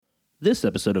This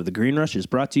episode of The Green Rush is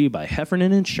brought to you by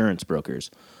Heffernan Insurance Brokers.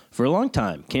 For a long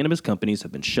time, cannabis companies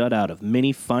have been shut out of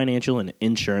many financial and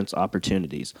insurance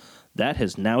opportunities. That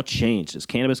has now changed as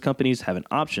cannabis companies have an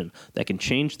option that can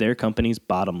change their company's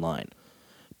bottom line.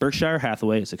 Berkshire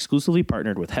Hathaway is exclusively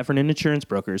partnered with Heffernan Insurance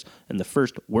Brokers, and the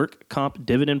first work comp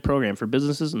dividend program for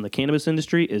businesses in the cannabis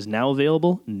industry is now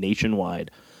available nationwide.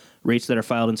 Rates that are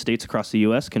filed in states across the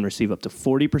U.S. can receive up to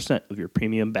 40% of your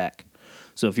premium back.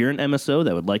 So if you're an MSO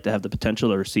that would like to have the potential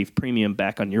to receive premium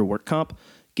back on your work comp,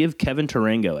 give Kevin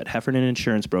Tarango at Heffernan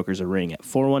Insurance Brokers a ring at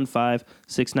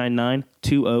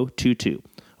 415-699-2022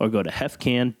 or go to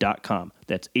hefcan.com.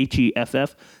 That's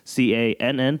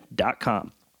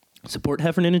HEFFCANN.com. Support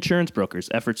Heffernan Insurance Brokers'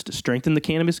 efforts to strengthen the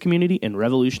cannabis community and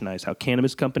revolutionize how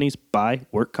cannabis companies buy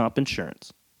work comp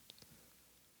insurance.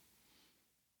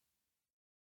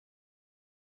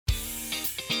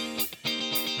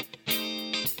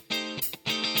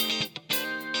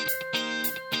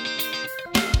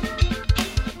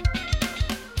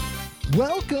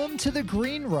 Welcome to The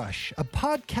Green Rush, a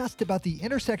podcast about the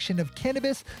intersection of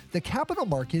cannabis, the capital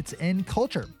markets, and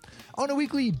culture. On a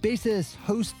weekly basis,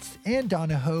 hosts Ann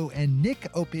Donahoe and Nick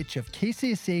Opich of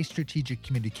KCSA Strategic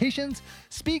Communications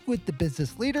speak with the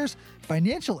business leaders,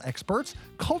 financial experts,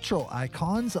 cultural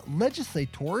icons,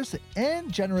 legislators,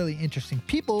 and generally interesting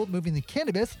people moving the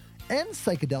cannabis and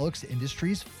psychedelics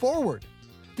industries forward.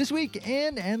 This week,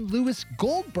 Ann and Louis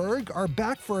Goldberg are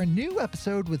back for a new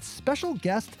episode with special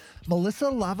guest Melissa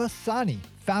Lavasani,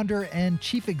 founder and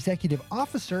chief executive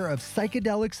officer of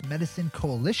Psychedelics Medicine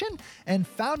Coalition and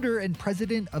founder and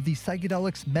president of the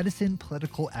Psychedelics Medicine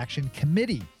Political Action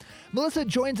Committee. Melissa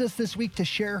joins us this week to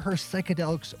share her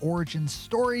psychedelics origin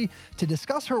story, to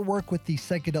discuss her work with the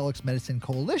Psychedelics Medicine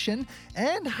Coalition,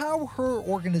 and how her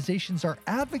organizations are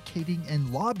advocating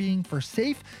and lobbying for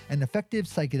safe and effective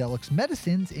psychedelics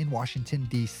medicines in Washington,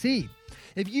 D.C.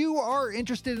 If you are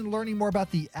interested in learning more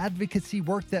about the advocacy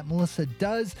work that Melissa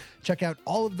does, check out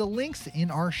all of the links in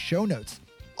our show notes.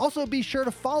 Also, be sure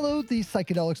to follow the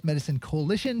Psychedelics Medicine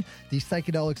Coalition, the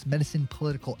Psychedelics Medicine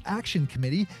Political Action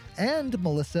Committee, and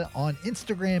Melissa on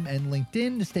Instagram and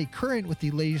LinkedIn to stay current with the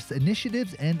latest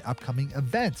initiatives and upcoming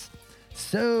events.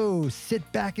 So sit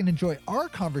back and enjoy our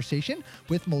conversation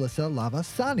with Melissa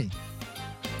Lavasani.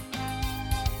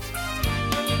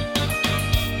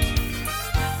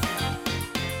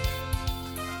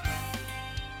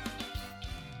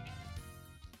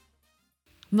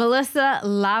 Melissa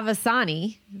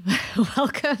Lavasani,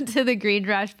 welcome to the Green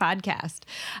Rush podcast.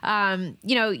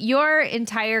 Your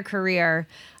entire career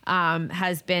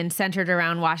has been centered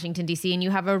around Washington, D.C., and you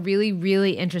have a really,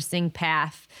 really interesting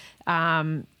path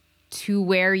to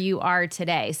where you are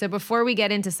today. So before we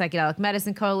get into Psychedelic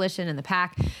Medicine Coalition and the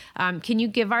PAC, can you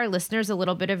give our listeners a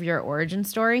little bit of your origin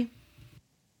story?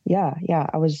 Yeah.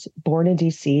 I was born in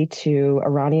D.C. to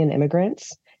Iranian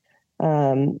immigrants.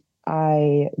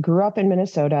 I grew up in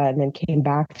Minnesota and then came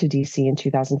back to DC in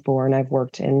 2004. And I've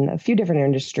worked in a few different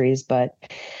industries, but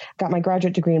got my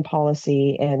graduate degree in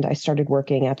policy. And I started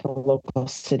working at the local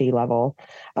city level,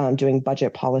 doing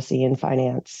budget policy and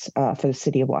finance for the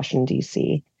city of Washington,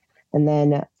 DC. And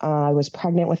then I was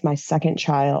pregnant with my second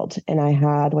child, and I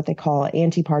had what they call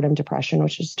antepartum depression,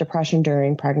 which is depression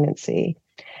during pregnancy.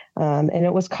 And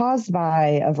it was caused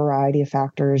by a variety of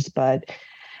factors, but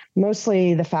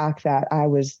mostly the fact that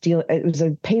it was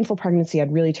a painful pregnancy. I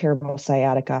had really terrible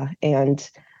sciatica,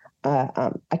 and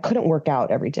I couldn't work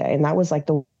out every day. And that was like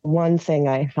the one thing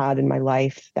I had in my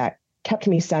life that kept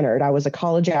me centered. I was a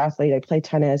college athlete. I played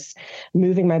tennis.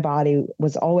 Moving my body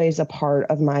was always a part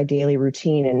of my daily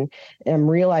routine. And I'm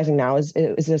realizing now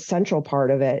it was a central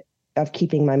part of it, of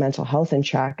keeping my mental health in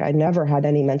check. I never had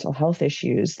any mental health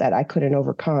issues that I couldn't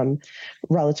overcome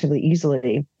relatively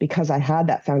easily because I had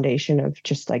that foundation of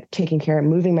just like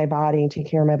moving my body and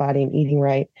taking care of my body and eating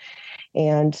right.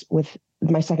 And with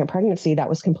my second pregnancy, that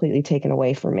was completely taken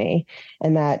away from me.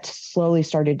 And that slowly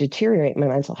started to deteriorate my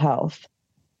mental health.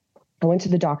 I went to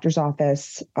the doctor's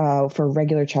office for a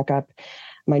regular checkup.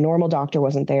 My normal doctor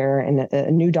wasn't there, and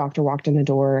a new doctor walked in the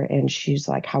door, and she's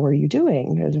like, "How are you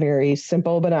doing?" It was a very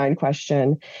simple, benign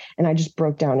question. And I just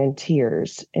broke down in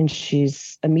tears. And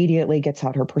she's immediately gets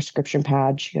out her prescription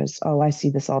pad. She goes, "Oh, I see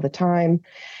this all the time.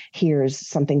 Here's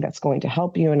something that's going to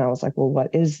help you." And I was like, "Well,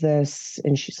 what is this?"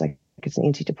 And she's like, "It's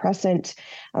an antidepressant.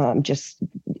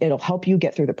 It'll help you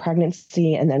get through the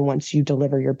pregnancy. And then once you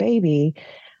deliver your baby,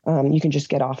 you can just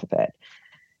get off of it."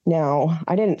 Now,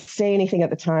 I didn't say anything at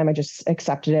the time. I just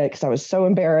accepted it because I was so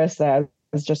embarrassed that I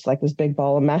was just like this big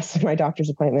ball of mess in my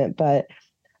doctor's appointment. But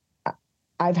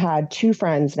I've had two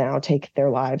friends now take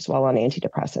their lives while on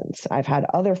antidepressants. I've had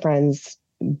other friends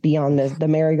be on the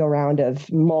merry-go-round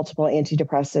of multiple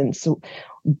antidepressants,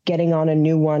 getting on a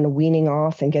new one, weaning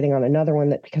off, and getting on another one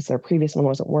that because their previous one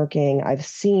wasn't working. I've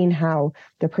seen how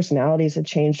their personalities had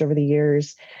changed over the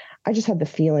years. I just had the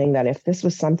feeling that if this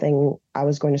was something I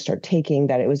was going to start taking,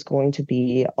 that it was going to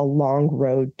be a long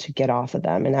road to get off of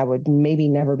them, and I would maybe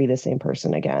never be the same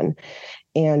person again.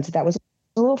 And that was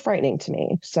a little frightening to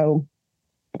me. So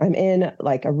I'm in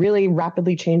like a really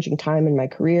rapidly changing time in my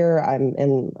career. I'm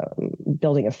in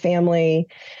building a family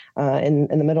in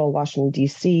the middle of Washington,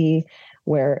 D.C.,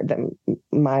 where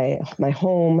my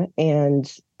home.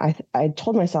 And I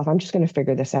told myself, I'm just going to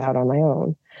figure this out on my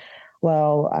own.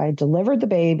 Well, I delivered the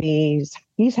baby.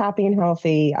 He's happy and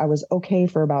healthy. I was okay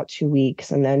for about 2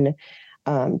 weeks. And then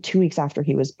 2 weeks after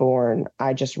he was born,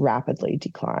 I just rapidly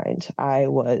declined. I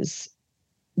was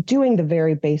doing the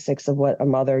very basics of what a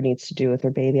mother needs to do with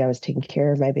her baby. I was taking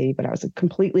care of my baby, but I was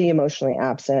completely emotionally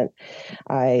absent.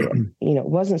 I,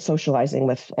 wasn't socializing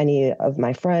with any of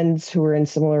my friends who were in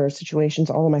similar situations.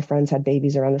 All of my friends had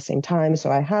babies around the same time. So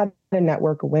I had a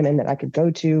network of women that I could go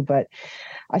to, but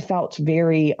I felt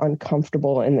very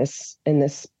uncomfortable in this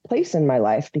place in my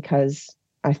life because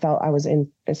I felt I was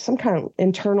in some kind of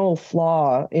internal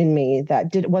flaw in me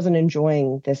that wasn't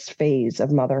enjoying this phase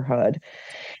of motherhood.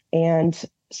 And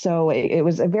so it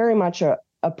was very much a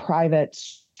private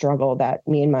struggle that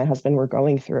me and my husband were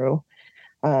going through.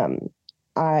 I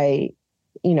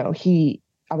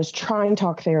was trying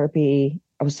talk therapy.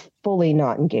 I was fully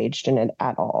not engaged in it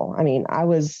at all. I mean, I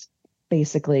was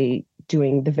basically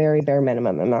doing the very bare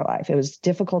minimum in my life. It was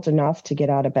difficult enough to get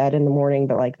out of bed in the morning,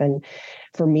 but then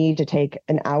for me to take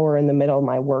an hour in the middle of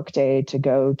my workday to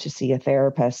go to see a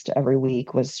therapist every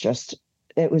week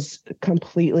it was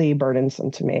completely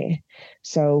burdensome to me.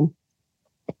 So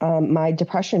my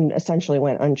depression essentially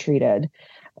went untreated,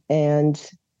 and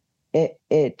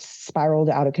it spiraled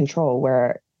out of control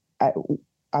where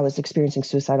I was experiencing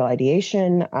suicidal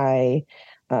ideation. I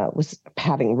was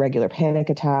having regular panic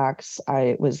attacks.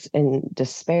 I was in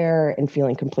despair and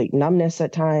feeling complete numbness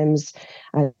at times.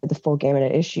 I had the full gamut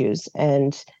of issues.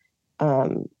 And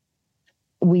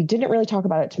we didn't really talk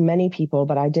about it to many people,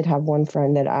 but I did have one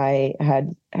friend that I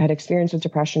had experience with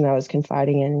depression that I was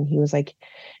confiding in. And he was like,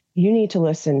 you need to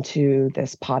listen to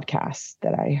this podcast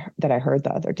that I heard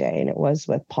the other day. And it was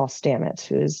with Paul Stamets,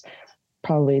 who is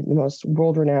probably the most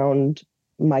world-renowned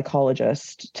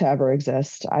mycologist to ever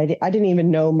exist. I didn't even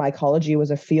know mycology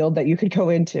was a field that you could go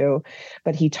into,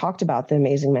 but he talked about the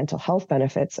amazing mental health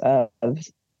benefits of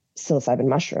psilocybin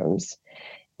mushrooms.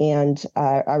 And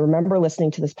I remember listening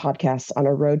to this podcast on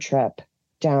a road trip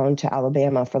down to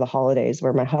Alabama for the holidays,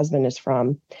 where my husband is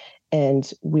from.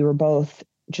 And we were both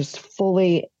just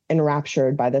fully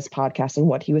enraptured by this podcast and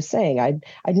what he was saying.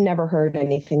 I'd never heard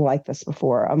anything like this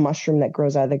before. A mushroom that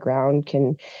grows out of the ground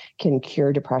can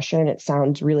cure depression. It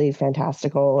sounds really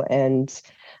fantastical and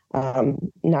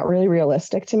not really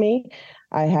realistic to me.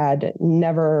 I had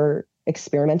never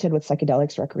experimented with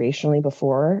psychedelics recreationally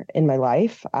before in my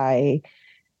life. I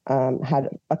had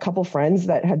a couple friends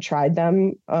that had tried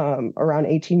them around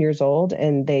 18 years old,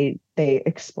 and they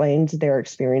explained their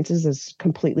experiences as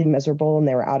completely miserable, and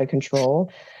they were out of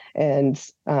control, and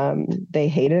they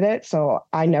hated it. So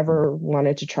I never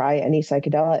wanted to try any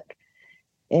psychedelic.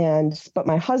 But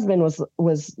my husband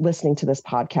was listening to this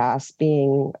podcast,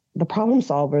 being the problem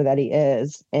solver that he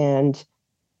is, and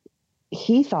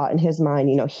he thought in his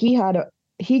mind,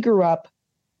 he grew up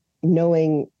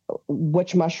knowing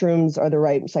which mushrooms are the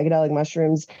right psychedelic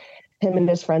mushrooms. Him and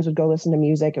his friends would go listen to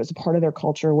music. It was a part of their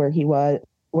culture where he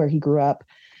grew up.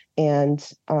 And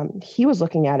he was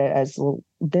looking at it as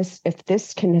if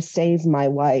this can save my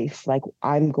wife, like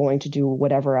I'm going to do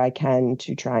whatever I can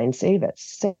to try and save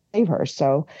her.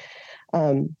 So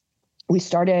you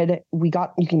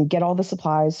can get all the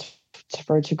supplies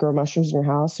to grow mushrooms in your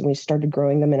house, and we started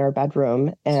growing them in our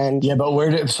bedroom. And yeah, but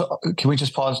can we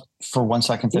just pause for 1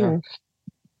 second there? Mm-hmm.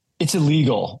 It's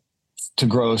illegal to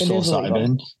grow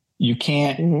psilocybin. You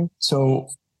can't. Mm-hmm. So,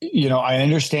 I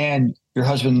understand your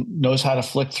husband knows how to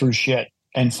flick through shit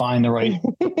and find the right,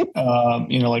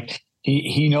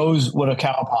 he knows what a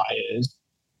cow pie is.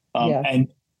 And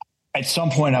at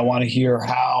some point I want to hear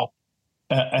how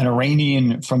an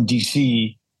Iranian from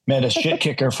DC met a shit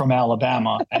kicker from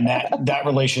Alabama, and that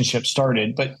relationship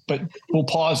started, but we'll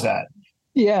pause that.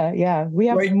 Yeah. We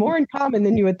have more in common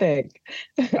than you would think.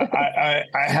 I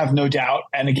have no doubt.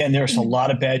 And again, there's a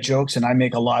lot of bad jokes, and I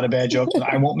make a lot of bad jokes, and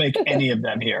I won't make any of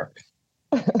them here.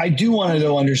 I do want to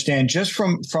though understand, just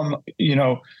from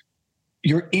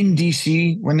you're in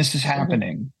DC when this is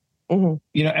happening, mm-hmm.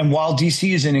 And while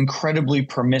DC is an incredibly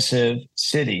permissive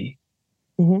city,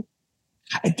 mm-hmm.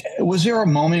 Was there a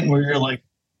moment where you're like,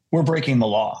 we're breaking the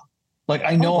law. Like,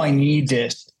 I know I need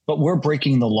this, but we're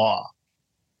breaking the law.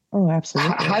 Oh,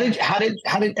 absolutely. How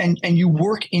did, and you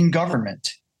work in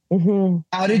government. Mm-hmm.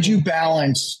 How did you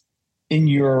balance in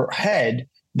your head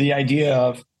the idea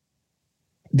of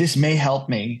this may help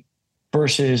me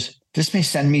versus this may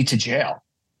send me to jail?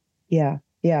 Yeah.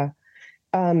 Yeah.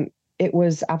 It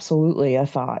was absolutely a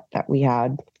thought that we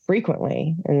had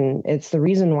frequently. And it's the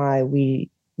reason why we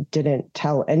didn't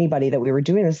tell anybody that we were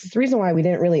doing this. It's the reason why we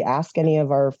didn't really ask any of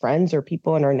our friends or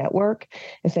people in our network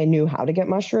if they knew how to get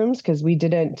mushrooms, because we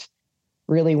didn't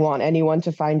really want anyone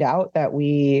to find out that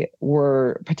we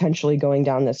were potentially going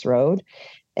down this road.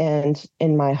 And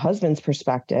in my husband's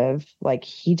perspective, like,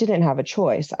 he didn't have a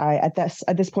choice. At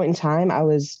this point in time,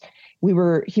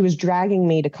 he was dragging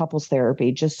me to couples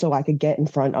therapy just so I could get in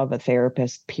front of a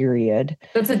therapist, period.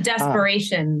 So it's a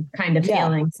desperation kind of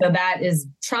feeling. So that is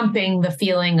trumping the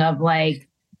feeling of like,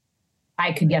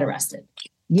 I could get arrested.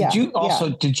 Yeah.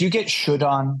 Did you get should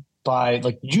on by,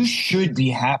 like, you should be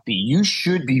happy. You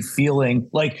should be feeling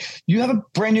like you have a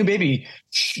brand new baby.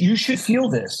 You should feel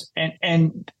this.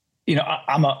 And you know,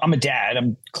 I'm a dad.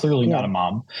 I'm clearly not a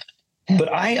mom,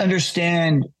 but I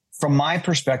understand from my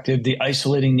perspective, the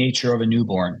isolating nature of a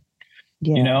newborn.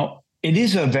 Yeah. You know, it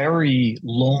is a very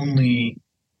lonely,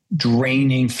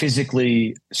 draining,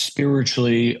 physically,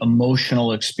 spiritually,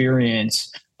 emotional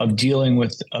experience of dealing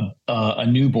with a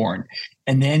newborn.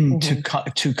 And then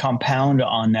to compound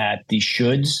on that, the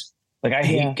shoulds, like, I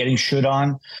hate getting should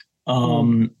on.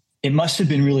 It must have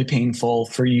been really painful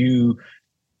for you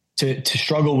to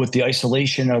struggle with the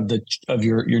isolation of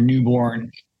your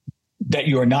newborn, that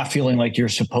you are not feeling like you're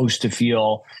supposed to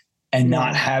feel, and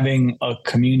not having a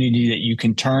community that you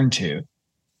can turn to.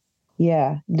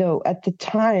 Yeah, no, at the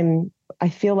time, I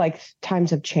feel like times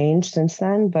have changed since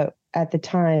then, but at the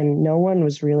time, no one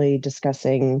was really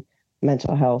discussing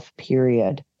mental health,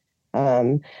 period.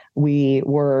 We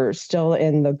were still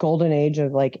in the golden age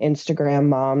of like Instagram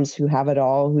moms who have it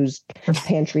all, whose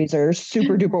pantries are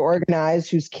super duper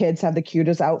organized, whose kids have the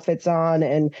cutest outfits on,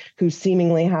 and who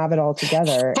seemingly have it all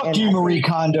together. Fuck you, Marie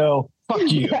Kondo. Fuck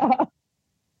you. Yeah.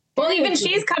 Well, even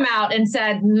she's come out and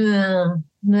said,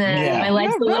 my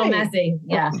life's a little messy.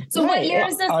 Yeah. So what year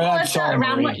is this, Melissa?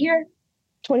 Around Marie. What year?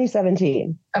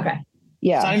 2017. Okay.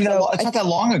 Yeah. It's not that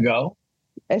long ago.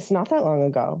 It's not that long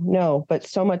ago. No, but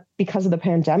so much because of the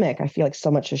pandemic, I feel like so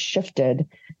much has shifted.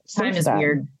 Time is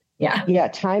weird. Yeah. Yeah.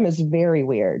 Time is very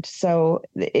weird. So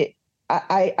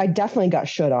I definitely got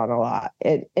shit on a lot.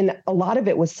 And a lot of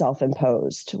it was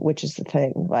self-imposed, which is the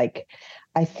thing. Like,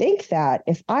 I think that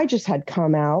if I just had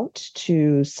come out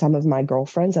to some of my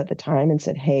girlfriends at the time and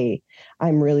said, hey,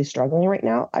 I'm really struggling right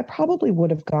now, I probably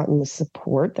would have gotten the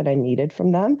support that I needed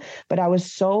from them. But I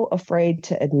was so afraid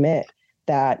to admit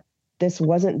that this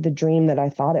wasn't the dream that I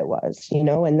thought it was, you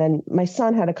know? And then my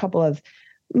son had a couple of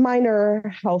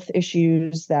minor health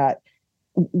issues that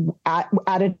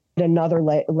added another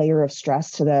layer of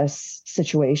stress to this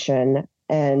situation.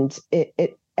 And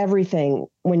it everything,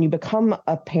 when you become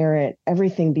a parent,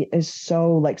 everything is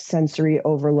so like sensory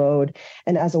overload.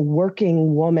 And as a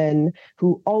working woman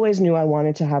who always knew I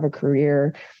wanted to have a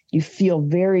career, you feel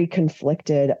very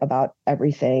conflicted about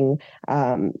everything.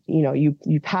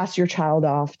 You pass your child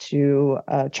off to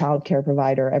a child care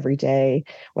provider every day,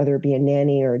 whether it be a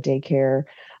nanny or a daycare.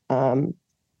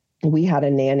 We had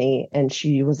a nanny, and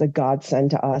she was a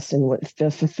godsend to us and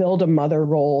fulfilled a mother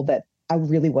role that I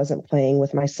really wasn't playing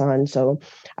with my son. So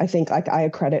I think like I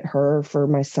accredit her for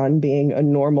my son being a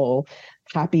normal,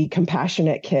 happy,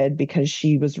 compassionate kid, because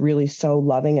she was really so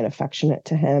loving and affectionate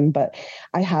to him. But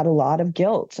I had a lot of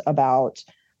guilt about,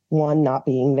 one, not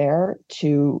being there,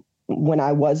 two, when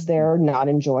I was there, not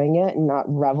enjoying it and not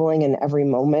reveling in every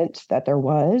moment that there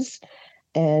was.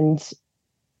 And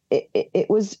it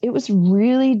was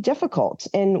really difficult.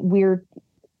 And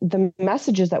the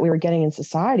messages that we were getting in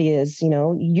society is,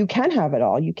 you can have it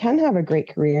all. You can have a great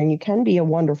career and you can be a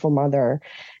wonderful mother.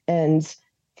 And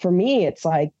for me, it's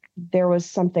like there was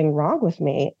something wrong with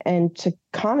me. And to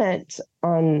comment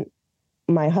on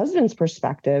my husband's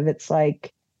perspective, it's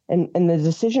like, and the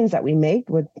decisions that we make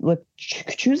with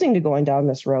choosing to going down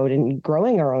this road and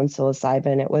growing our own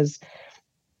psilocybin, it was,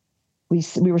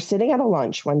 we were sitting at a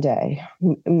lunch one day,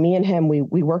 me and him, we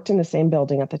worked in the same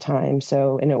building at the time.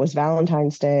 And it was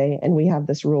Valentine's Day, and we have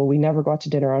this rule. We never go out to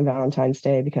dinner on Valentine's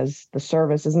Day because the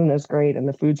service isn't as great and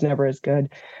the food's never as good.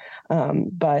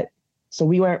 But so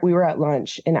we were at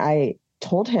lunch, and I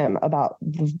told him about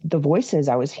the voices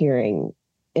I was hearing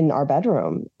in our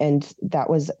bedroom. And I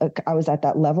was at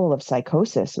that level of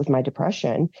psychosis with my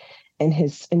depression, and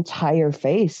his entire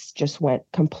face just went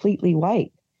completely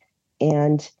white.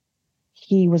 And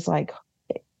he was like,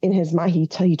 in his mind, he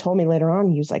told me later on,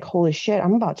 he was like, holy shit,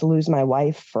 I'm about to lose my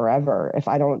wife forever if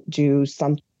I don't do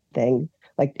something,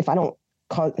 like if I don't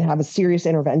have a serious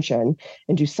intervention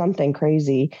and do something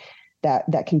crazy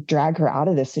that can drag her out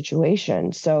of this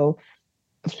situation. So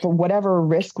for whatever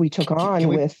risk we took on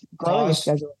with growing a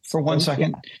schedule. For 1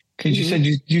 second, because you said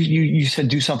you said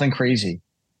do something crazy.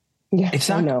 Yeah, it's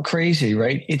not crazy,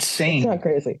 right? It's sane. It's not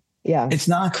crazy. Yeah, it's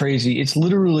not crazy. It's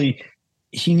literally,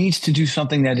 he needs to do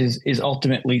something that is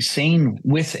ultimately sane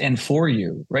with and for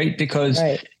you, right? Because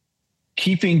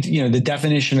keeping, the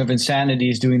definition of insanity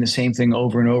is doing the same thing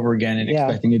over and over again and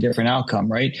expecting a different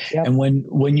outcome, right? Yep. And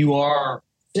when you are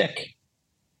sick,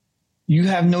 you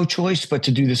have no choice but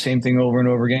to do the same thing over and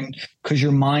over again because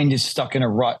your mind is stuck in a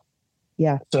rut.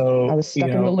 Yeah. So I was stuck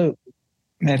in the loop.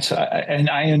 That's and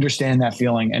I understand that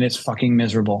feeling, and it's fucking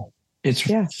miserable. It's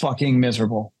fucking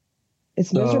miserable.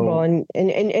 It's miserable,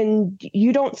 and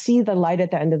you don't see the light at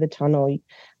the end of the tunnel.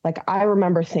 Like, I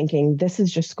remember thinking, this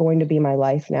is just going to be my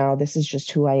life now. This is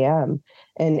just who I am,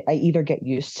 and I either get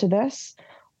used to this,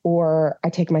 or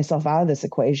I take myself out of this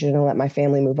equation and let my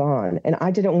family move on. And I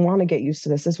didn't want to get used to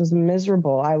this. This was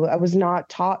miserable. I was not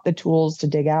taught the tools to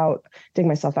dig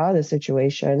myself out of this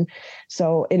situation.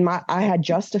 So I had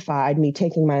justified me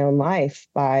taking my own life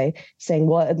by saying,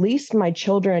 well, at least my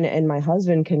children and my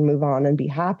husband can move on and be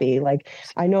happy. Like,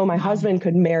 I know my husband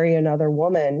could marry another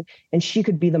woman and she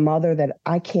could be the mother that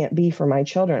I can't be for my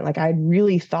children. Like, I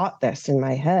really thought this in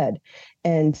my head.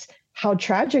 And how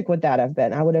tragic would that have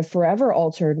been? I would have forever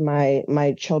altered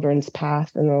my children's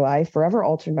path in their life, forever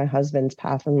altered my husband's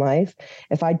path in life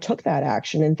if I took that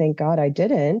action. And thank God I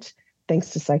didn't, thanks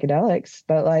to psychedelics.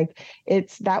 But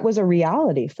that was a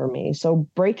reality for me. So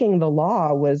breaking the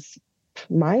law was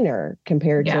minor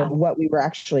compared to what we were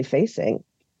actually facing.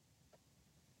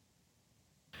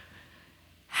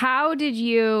 How did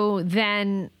you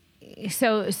then?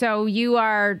 So you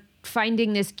are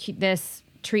finding this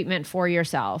treatment for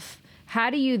yourself. How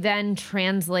do you then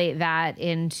translate that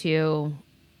into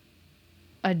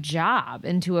a job,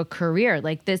 into a career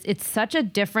like this? It's such a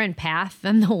different path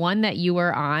than the one that you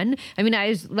were on. I mean, I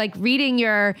was like reading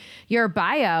your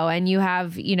bio, and you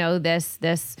have,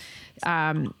 this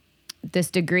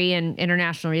degree in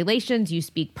international relations. You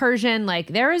speak Persian. Like,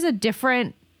 there is a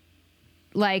different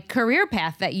career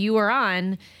path that you were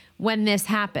on when this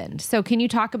happened. So can you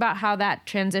talk about how that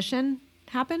transition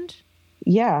happened?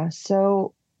 Yeah.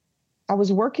 So I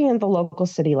was working at the local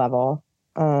city level.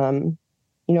 When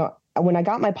I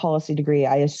got my policy degree,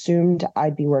 I assumed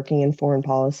I'd be working in foreign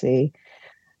policy.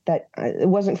 That it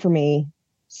wasn't for me.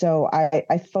 So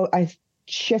I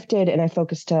shifted and I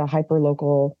focused to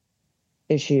hyper-local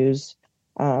issues.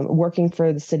 Working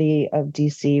for the city of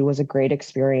DC was a great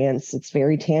experience. It's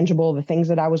very tangible. The things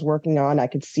that I was working on, I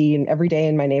could see every day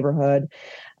in my neighborhood.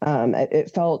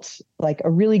 It felt like a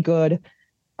really good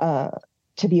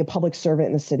to be a public servant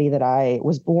in the city that I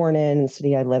was born in, the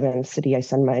city I live in, the city I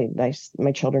send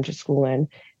my children to school in.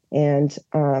 And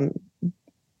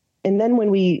then when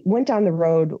we went down the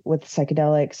road with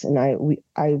psychedelics and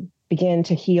I began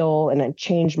to heal and I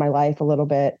changed my life a little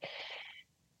bit,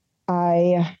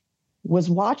 I was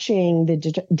watching the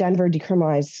Denver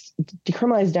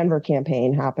decriminalize Denver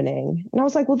campaign happening. And I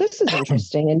was like, well, this is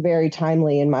interesting and very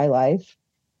timely in my life.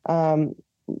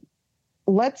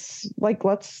 Let's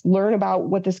learn about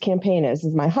what this campaign is.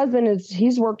 My husband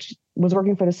was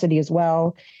working for the city as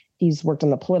well. He's worked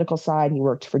on the political side. He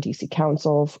worked for DC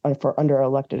Council for under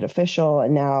elected official,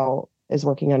 and now is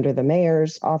working under the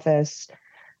mayor's office.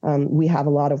 We have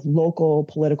a lot of local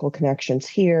political connections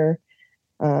here.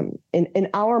 In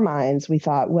our minds, we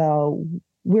thought, well,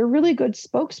 we're really good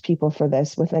spokespeople for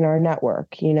this within our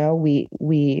network.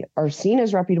 We are seen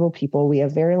as reputable people. We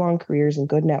have very long careers and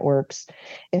good networks.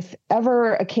 If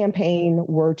ever a campaign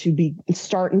were to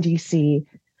start in DC,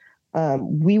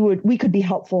 we could be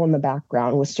helpful in the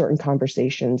background with certain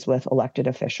conversations with elected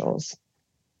officials.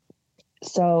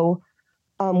 So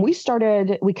we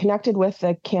connected with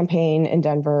the campaign in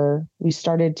Denver. We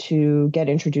started to get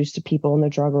introduced to people in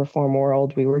the drug reform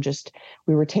world. We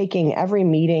were taking every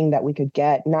meeting that we could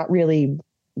get, not really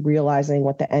realizing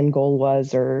what the end goal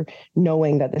was or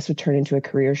knowing that this would turn into a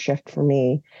career shift for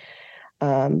me.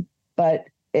 But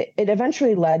it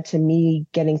eventually led to me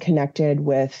getting connected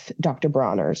with Dr.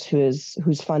 Bronner's,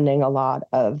 who's funding a lot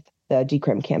of the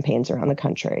decrim campaigns around the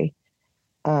country.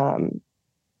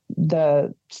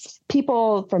 The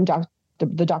people from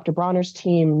the Dr. Bronner's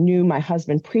team knew my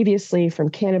husband previously from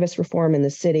cannabis reform in the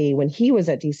city when he was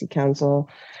at DC Council.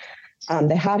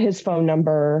 They had his phone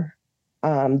number.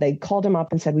 They called him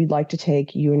up and said, we'd like to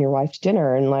take you and your wife to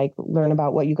dinner and learn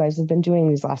about what you guys have been doing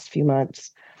these last few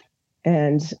months.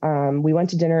 And we went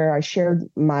to dinner. I shared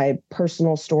my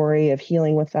personal story of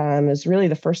healing with them. It was really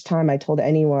the first time I told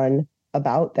anyone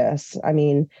about this. I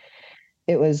mean,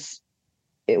 it was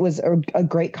a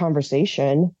great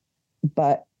conversation,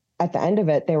 but at the end of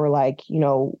it, they were like,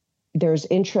 there's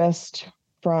interest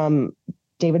from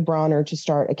David Bronner to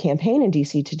start a campaign in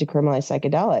DC to decriminalize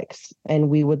psychedelics. And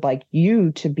we would like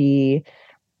you to be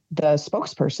the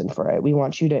spokesperson for it. We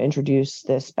want you to introduce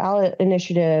this ballot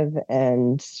initiative.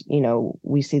 And,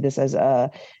 we see this as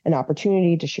an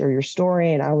opportunity to share your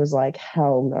story. And I was like,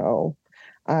 hell no.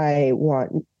 I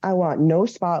want no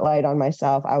spotlight on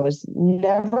myself. I was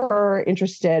never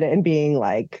interested in being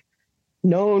like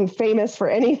known, famous for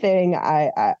anything.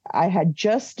 I had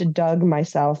just dug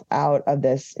myself out of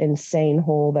this insane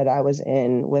hole that I was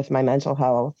in with my mental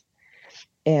health.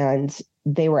 And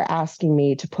they were asking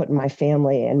me to put my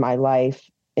family and my life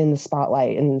in the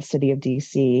spotlight in the city of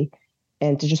DC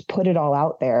and to just put it all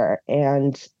out there.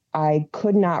 And I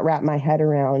could not wrap my head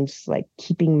around like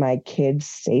keeping my kids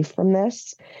safe from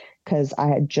this, because I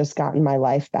had just gotten my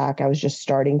life back. I was just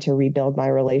starting to rebuild my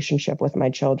relationship with my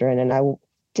children. And I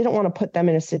didn't want to put them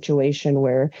in a situation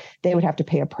where they would have to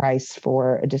pay a price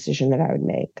for a decision that I would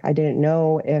make. I didn't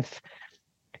know if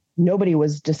nobody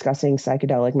was discussing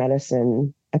psychedelic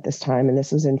medicine at this time. And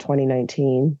this was in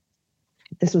 2019.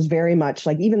 This was very much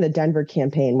like, even the Denver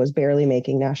campaign was barely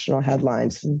making national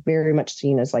headlines, very much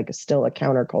seen as like still a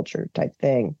counterculture type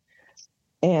thing.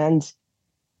 And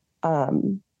I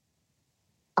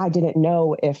didn't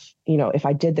know if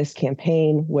I did this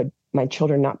campaign, would my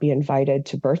children not be invited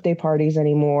to birthday parties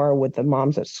anymore? Would the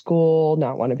moms at school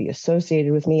not want to be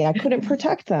associated with me? I couldn't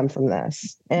protect them from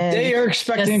this. And they are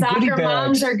expecting the goodie soccer bags.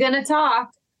 moms are going to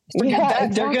talk. Yeah,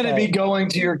 exactly. They're going to be going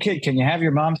to your kid. Can you have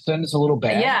your mom send us a little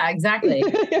bag? Yeah, exactly.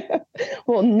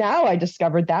 Well, now I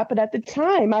discovered that, but at the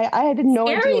time I had no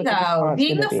idea. Scary though.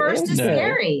 Being the first is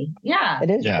scary. Yeah,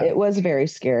 it is. Yeah. It was very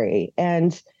scary,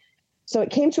 and so it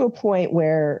came to a point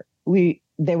where it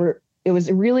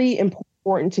was really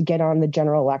important to get on the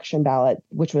general election ballot,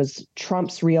 which was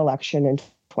Trump's reelection in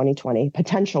 2020,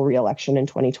 potential reelection in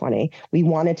 2020. We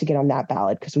wanted to get on that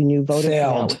ballot because we knew voter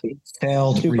turnout would be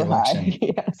super reelection. High.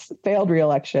 Yes, failed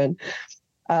reelection.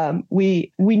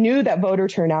 We knew that voter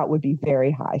turnout would be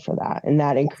very high for that, and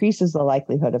that increases the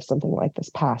likelihood of something like this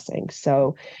passing.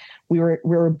 So we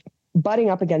were butting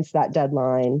up against that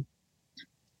deadline.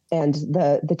 And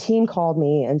the team called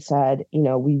me and said,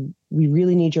 we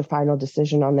really need your final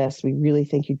decision on this. We really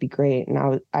think you'd be great.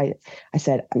 And I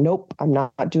said, nope, I'm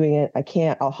not doing it. I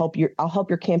can't. I'll help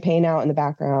your campaign out in the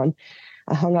background.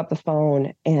 I hung up the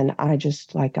phone and I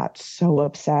just got so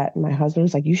upset. And my husband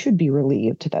was like, you should be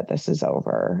relieved that this is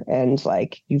over and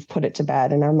you've put it to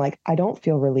bed. And I'm like, I don't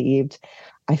feel relieved.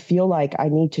 I feel like I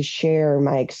need to share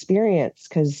my experience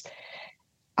because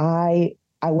I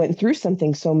went through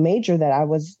something so major that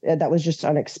was just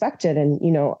unexpected. And,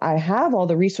 I have all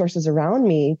the resources around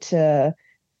me to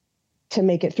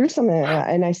make it through something like that.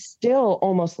 And I still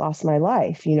almost lost my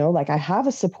life. I have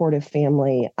a supportive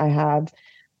family. I have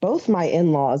both my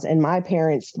in-laws and my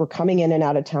parents were coming in and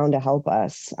out of town to help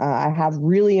us. I have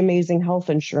really amazing health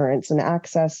insurance and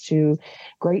access to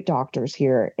great doctors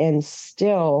here. And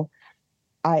still,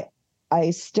 I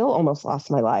still almost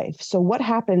lost my life. So what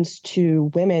happens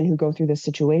to women who go through this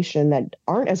situation that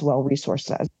aren't as well resourced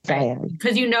as I am?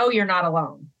 Because you're not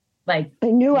alone. I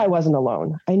knew I wasn't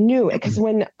alone. I knew it because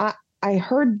when I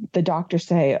heard the doctor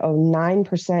say,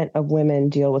 9% of women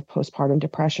deal with postpartum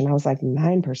depression. I was like,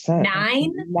 9%?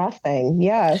 9? Nothing.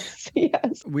 Yes.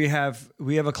 Yes. We have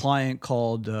a client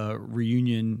called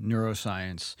Reunion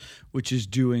Neuroscience, which is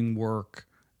doing work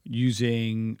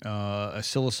using a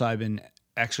psilocybin.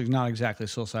 Actually, not exactly a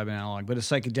psilocybin analog, but a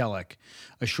psychedelic,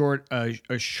 a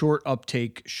short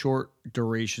uptake, short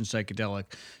duration psychedelic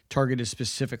targeted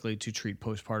specifically to treat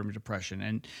postpartum depression.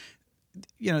 And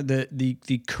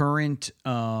the current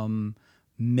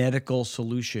medical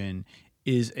solution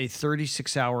is a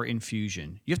 36-hour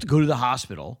infusion. You have to go to the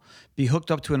hospital, be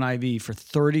hooked up to an IV for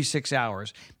 36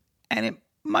 hours, and it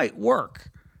might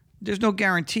work. There's no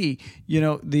guarantee.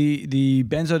 The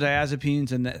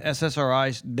benzodiazepines and the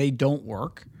SSRIs, they don't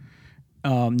work.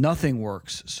 Nothing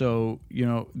works. So,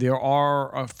 there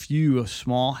are a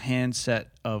small handset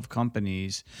of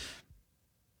companies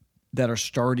that are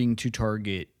starting to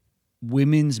target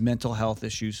women's mental health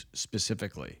issues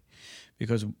specifically,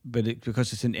 because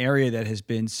it's an area that has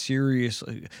been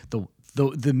seriously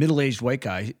the middle-aged white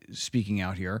guy speaking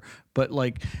out here. But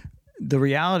the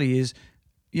reality is,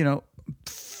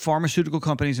 pharmaceutical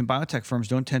companies and biotech firms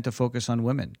don't tend to focus on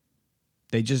women.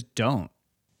 They just don't.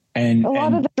 And a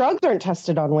lot of the drugs aren't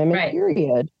tested on women, right.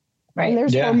 Period. Right. And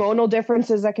there's hormonal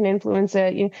differences that can influence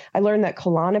it. I learned that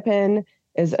Klonopin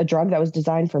is a drug that was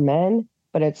designed for men,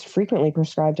 but it's frequently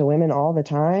prescribed to women all the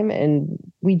time. And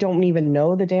we don't even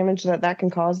know the damage that can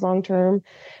cause long term.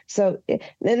 So,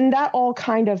 and that all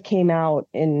kind of came out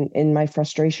in my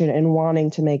frustration and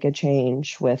wanting to make a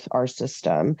change with our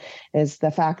system, is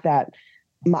the fact that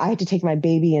I had to take my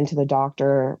baby into the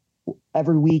doctor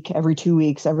every week, every 2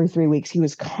 weeks, every 3 weeks. He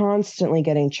was constantly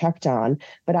getting checked on,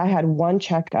 but I had one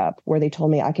checkup where they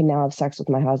told me I can now have sex with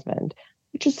my husband,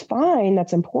 which is fine.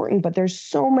 That's important, but there's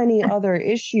so many other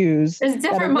issues. There's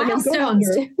different milestones.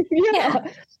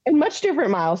 And much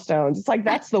different milestones. It's like,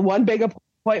 that's the one big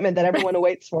appointment that everyone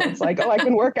waits for. It's like, oh, I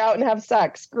can work out and have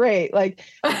sex. Great. Like,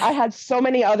 I had so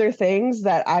many other things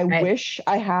that I wish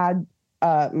I had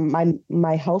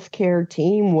my healthcare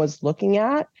team was looking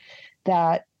at,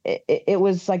 that it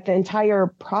was like the entire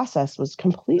process was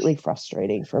completely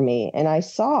frustrating for me. And I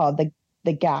saw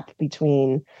the gap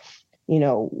between,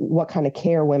 what kind of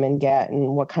care women get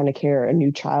and what kind of care a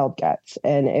new child gets.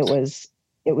 And it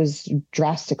was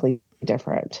drastically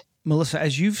different. Melissa,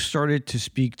 as you've started to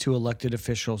speak to elected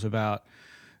officials about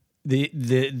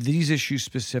these issues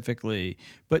specifically,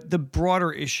 but the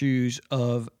broader issues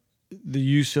of the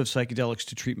use of psychedelics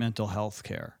to treat mental health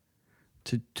care,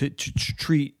 to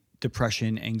treat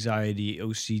depression, anxiety,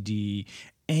 OCD,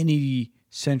 any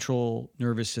central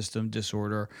nervous system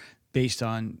disorder based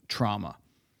on trauma.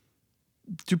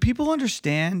 Do people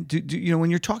understand? Do when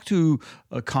you talk to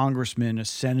a congressman, a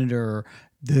senator,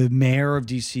 the mayor of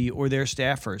DC, or their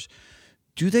staffers,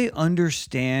 do they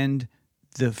understand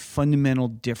the fundamental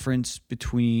difference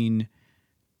between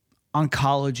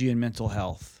oncology and mental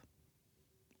health?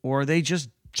 Or they just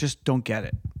don't get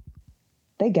it?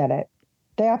 They get it.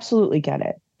 They absolutely get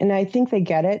it. And I think they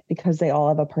get it because they all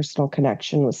have a personal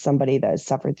connection with somebody that has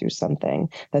suffered through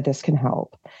something that this can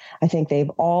help. I think they've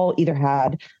all either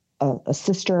had a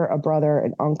sister, a brother,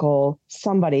 an uncle,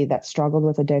 somebody that struggled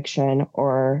with addiction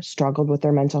or struggled with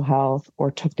their mental health or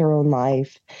took their own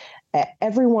life.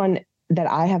 Everyone that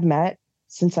I have met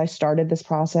since I started this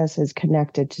process is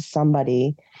connected to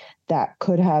somebody that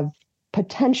could have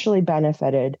potentially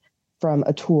benefited from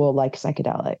a tool like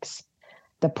psychedelics.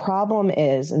 The problem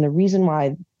is, and the reason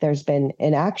why there's been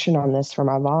inaction on this from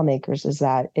our lawmakers, is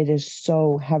that it is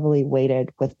so heavily weighted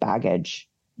with baggage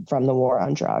from the war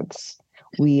on drugs.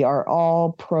 We are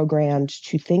all programmed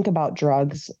to think about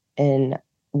drugs in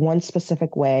one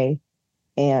specific way,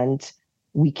 and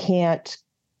we can't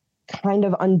kind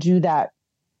of undo that.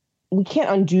 We can't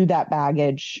undo that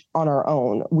baggage on our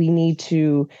own. We need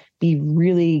to be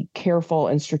really careful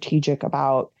and strategic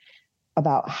about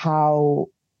how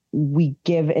we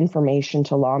give information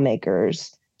to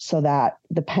lawmakers so that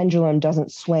the pendulum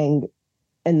doesn't swing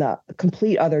in the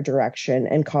complete other direction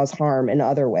and cause harm in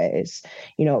other ways.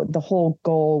 The whole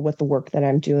goal with the work that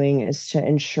I'm doing is to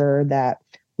ensure that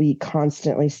we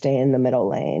constantly stay in the middle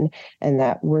lane and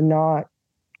that we're not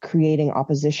creating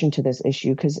opposition to this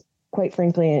issue, because quite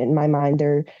frankly, in my mind,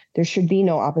 there should be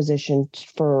no opposition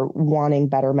for wanting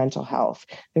better mental health.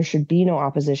 There should be no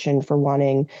opposition for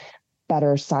wanting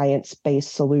better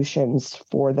science-based solutions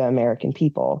for the American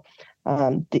people.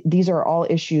 These are all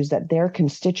issues that their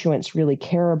constituents really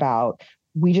care about.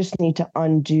 We just need to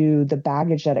undo the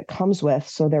baggage that it comes with,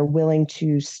 so they're willing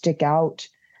to stick out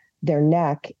their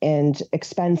neck and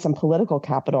expend some political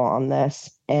capital on this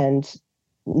and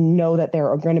know that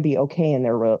they're going to be okay in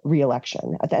their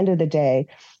reelection. At the end of the day,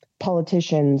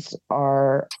 politicians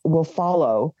will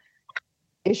follow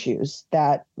issues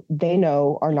that they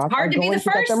know are not hard to be the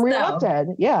first, them reelected.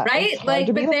 Though. Yeah, right. Like,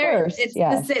 but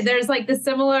there's like the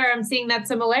similar. I'm seeing that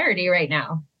similarity right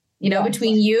now.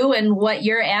 Between you and what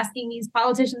you're asking these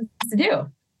politicians to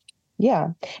do.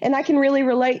 Yeah, and I can really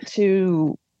relate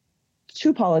to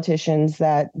politicians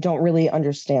that don't really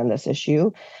understand this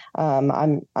issue.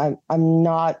 I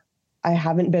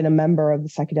haven't been a member of the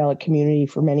psychedelic community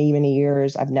for many, many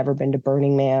years. I've never been to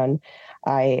Burning Man.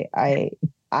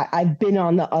 I've been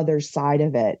on the other side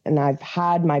of it, and I've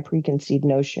had my preconceived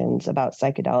notions about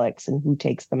psychedelics and who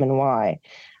takes them and why.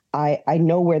 I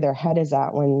know where their head is at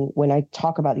when I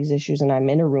talk about these issues and I'm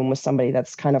in a room with somebody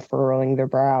that's kind of furrowing their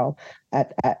brow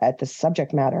at the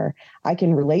subject matter. I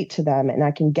can relate to them and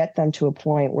I can get them to a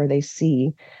point where they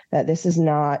see that this is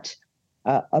not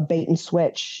a bait and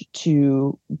switch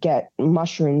to get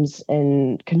mushrooms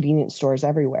in convenience stores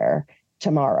everywhere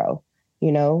tomorrow.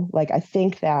 I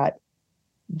think that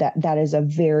is a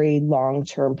very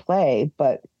long-term play,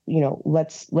 but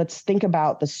let's think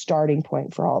about the starting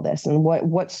point for all this, and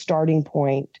what starting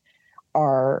point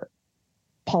are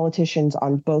politicians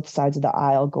on both sides of the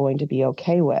aisle going to be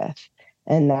okay with?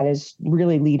 And that is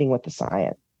really leading with the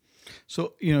science.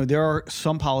 So, there are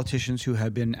some politicians who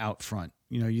have been out front.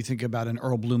 You think about an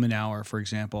Earl Blumenauer, for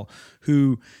example,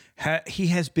 who he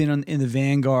has been in the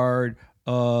vanguard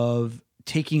of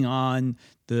taking on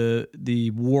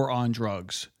the war on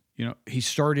drugs. He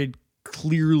started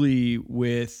clearly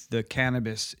with the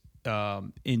cannabis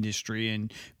industry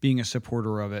and being a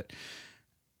supporter of it,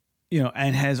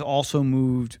 and has also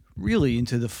moved really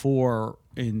into the fore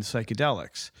in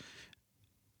psychedelics.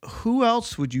 Who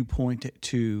else would you point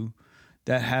to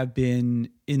that have been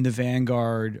in the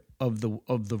vanguard of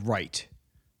the right?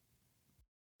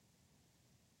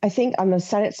 I think on the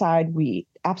Senate side, we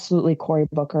absolutely Cory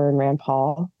Booker and Rand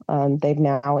Paul. They've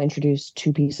now introduced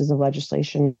 2 pieces of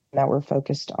legislation that were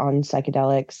focused on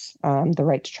psychedelics, the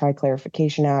Right to Try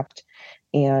Clarification Act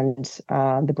and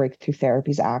the Breakthrough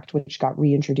Therapies Act, which got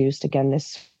reintroduced again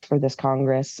for this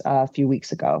Congress a few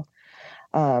weeks ago.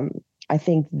 I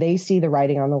think they see the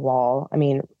writing on the wall. I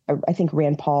mean, I think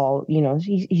Rand Paul,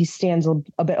 he stands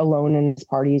a bit alone in his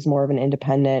party. He's more of an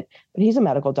independent, but he's a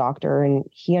medical doctor and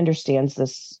he understands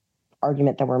this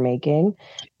argument that we're making.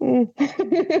 He's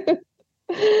an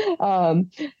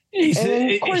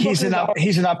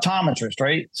optometrist,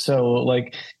 right? So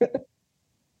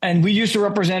and we used to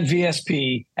represent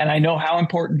VSP, and I know how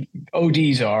important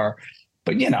ODs are,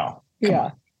 but come on.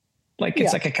 It's like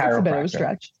a chiropractor. It's a bit of a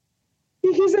stretch.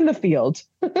 He's in the field.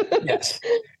 Yes.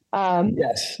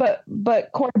 Yes.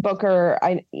 But Cory Booker,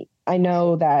 I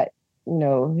know that,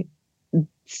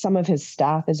 some of his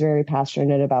staff is very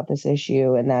passionate about this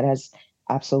issue, and that has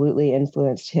absolutely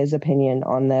influenced his opinion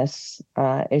on this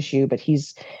issue. But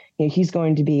he's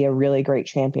going to be a really great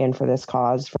champion for this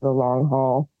cause for the long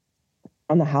haul.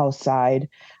 On the House side,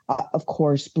 of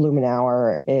course,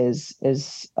 Blumenauer is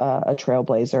a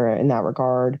trailblazer in that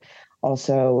regard.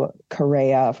 Also,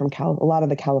 Correa from a lot of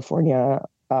the California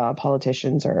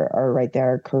politicians are right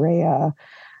there. Correa,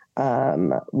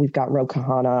 we've got Ro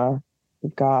Khanna,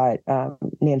 we've got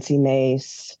Nancy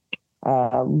Mace,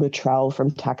 Luttrell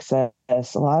from Texas.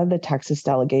 A lot of the Texas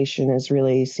delegation is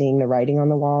really seeing the writing on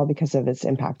the wall because of its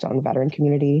impact on the veteran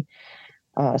community.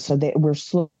 So we're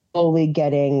slowly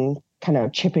kind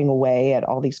of chipping away at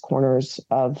all these corners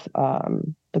of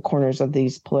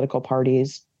these political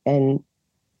parties. And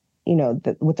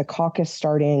with the caucus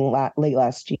starting late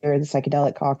last year, the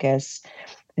Psychedelic Caucus,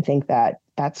 I think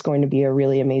that's going to be a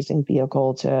really amazing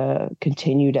vehicle to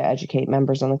continue to educate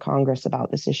members on the Congress about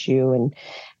this issue and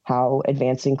how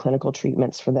advancing clinical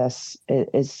treatments for this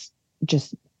is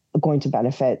just going to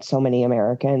benefit so many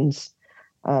Americans.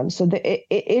 So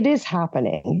it is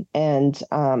happening, and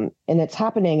it's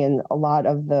happening in a lot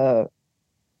of the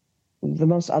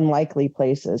most unlikely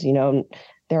places.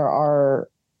 There are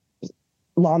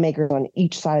lawmakers on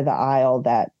each side of the aisle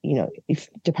that, if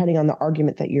depending on the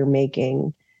argument that you're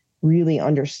making, really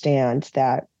understand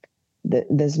that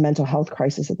this mental health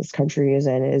crisis that this country is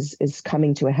in is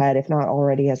coming to a head, if not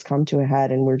already has come to a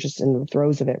head, and we're just in the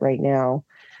throes of it right now.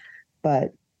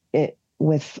 But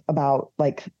with about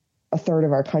a third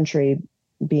of our country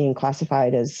being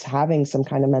classified as having some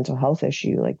kind of mental health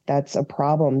issue, that's a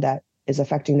problem that is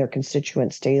affecting their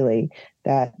constituents daily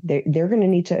that they're going to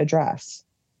need to address.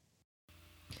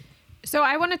 So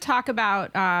I want to talk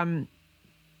about the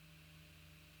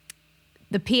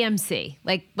PMC.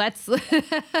 Let's,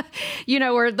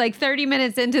 we're 30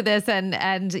 minutes into this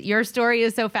and your story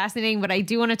is so fascinating, but I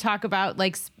do want to talk about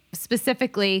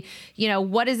specifically,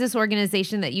 what is this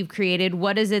organization that you've created?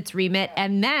 What is its remit?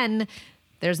 And then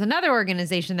there's another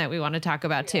organization that we want to talk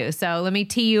about too. So let me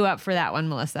tee you up for that one,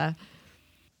 Melissa.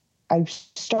 I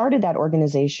started that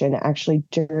organization actually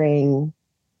during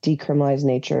Decriminalize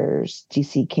Nature's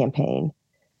DC campaign.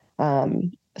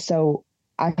 So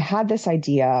I had this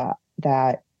idea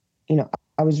that,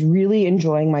 I was really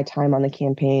enjoying my time on the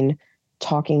campaign,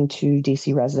 talking to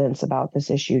DC residents about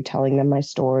this issue, telling them my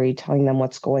story, telling them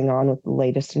what's going on with the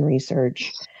latest in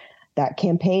research. That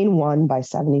campaign won by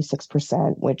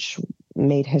 76%, which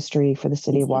made history for the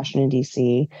city of Washington,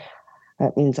 D.C.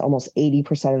 That means almost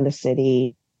 80% of the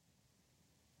city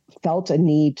felt a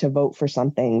need to vote for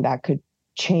something that could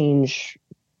change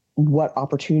what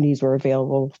opportunities were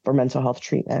available for mental health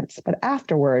treatments. But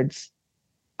afterwards,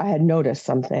 I had noticed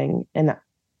something and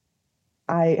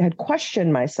I had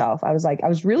questioned myself. I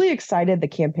was really excited the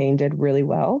campaign did really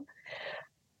well.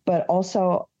 But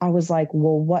also I was like,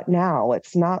 well, what now?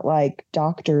 It's not like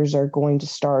doctors are going to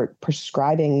start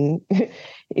prescribing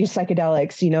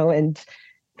psychedelics, and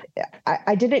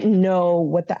I didn't know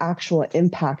what the actual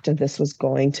impact of this was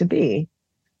going to be.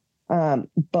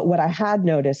 But what I had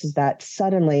noticed is that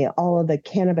suddenly all of the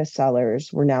cannabis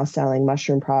sellers were now selling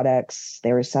mushroom products.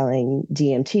 They were selling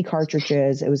DMT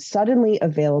cartridges. It was suddenly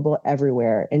available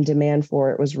everywhere, and demand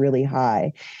for it was really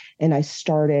high. And I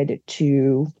started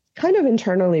to kind of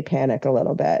internally panic a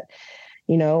little bit,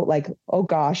 like, oh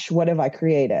gosh, what have I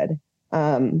created?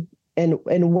 And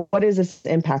what is this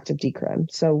impact of decrim?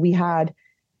 So we had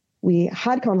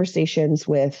conversations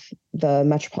with the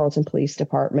Metropolitan Police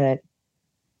Department,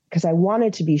 because I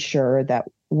wanted to be sure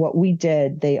that what we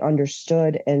did, they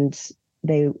understood, and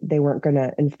they weren't going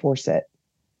to enforce it,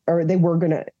 or they were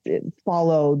going to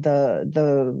follow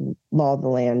the law of the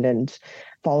land and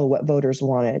follow what voters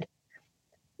wanted.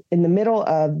 In the middle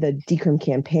of the decrim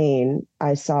campaign,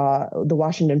 I saw the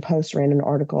Washington Post ran an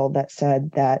article that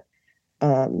said that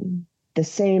the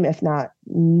same, if not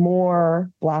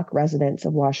more, Black residents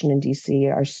of Washington, D.C.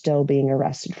 are still being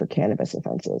arrested for cannabis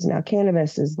offenses. Now,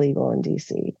 cannabis is legal in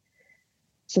D.C.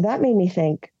 So that made me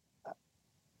think,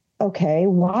 okay,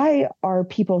 why are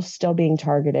people still being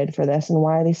targeted for this, and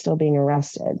why are they still being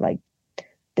arrested? Like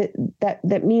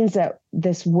that means that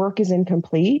this work is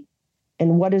incomplete.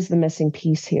 And what is the missing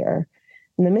piece here?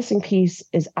 And the missing piece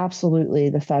is absolutely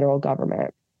the federal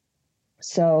government.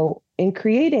 So in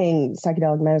creating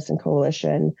Psychedelic Medicine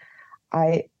Coalition,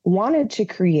 I wanted to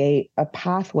create a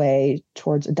pathway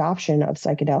towards adoption of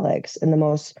psychedelics in the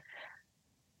most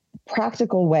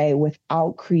practical way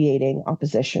without creating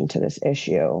opposition to this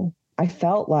issue. I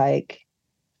felt like,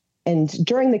 and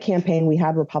during the campaign, we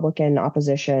had Republican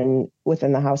opposition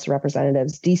within the House of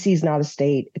Representatives. DC is not a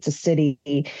state, it's a city.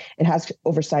 It has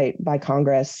oversight by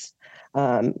Congress.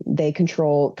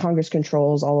 Congress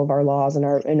controls all of our laws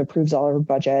and approves all of our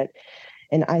budget.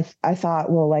 And I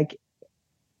thought, well, like,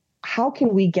 how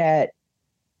can we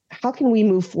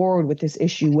move forward with this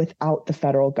issue without the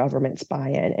federal government's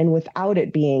buy-in and without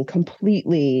it being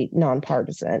completely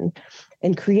nonpartisan,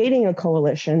 and creating a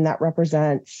coalition that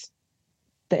represents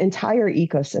the entire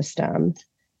ecosystem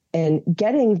and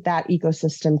getting that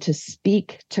ecosystem to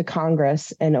speak to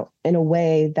Congress in a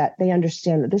way that they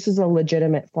understand that this is a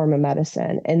legitimate form of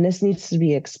medicine and this needs to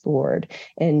be explored.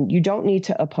 And you don't need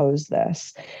to oppose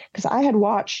this. Because I had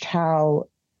watched how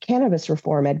cannabis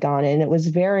reform had gone, and it was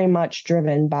very much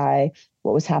driven by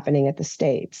what was happening at the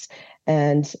states.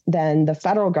 And then the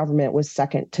federal government was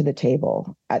second to the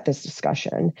table at this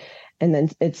discussion. And then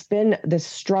it's been this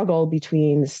struggle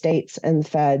between the states and the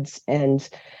feds. And,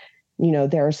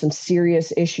 there are some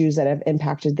serious issues that have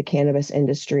impacted the cannabis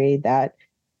industry that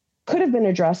could have been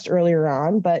addressed earlier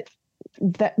on, but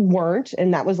that weren't.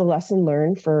 And that was a lesson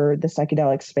learned for the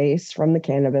psychedelic space from the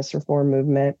cannabis reform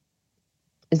movement,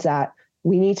 is that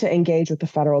we need to engage with the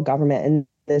federal government, and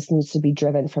this needs to be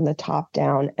driven from the top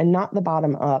down and not the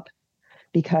bottom up,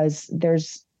 because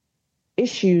there's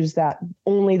issues that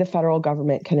only the federal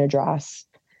government can address.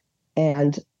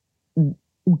 And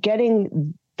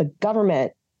getting the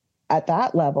government at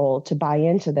that level to buy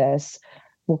into this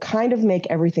will kind of make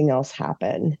everything else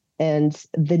happen. And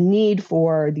the need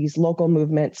for these local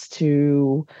movements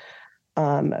to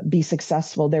be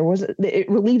successful, it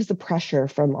relieves the pressure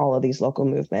from all of these local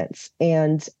movements.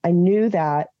 And I knew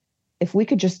that if we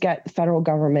could just get the federal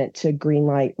government to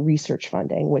greenlight research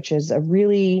funding, which is a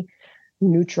really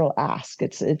neutral ask.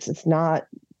 It's not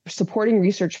supporting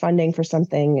research funding for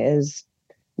something is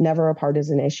never a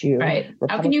partisan issue. Right.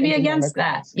 How can you be against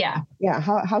that? Yeah. Yeah.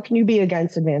 How can you be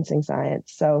against advancing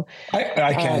science? So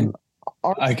I can.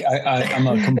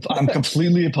 I'm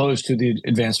completely opposed to the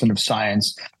advancement of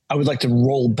science. I would like to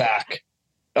roll back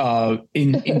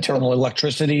in internal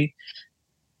electricity.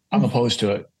 I'm opposed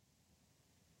to it.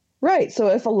 Right. So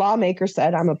if a lawmaker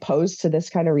said, I'm opposed to this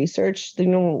kind of research, you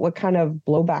know what kind of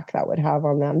blowback that would have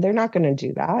on them. They're not going to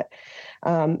do that.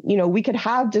 We could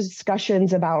have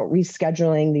discussions about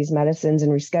rescheduling these medicines,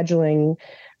 and rescheduling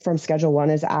from Schedule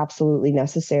 1 is absolutely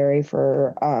necessary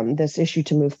for this issue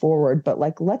to move forward. But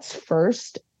let's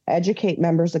first educate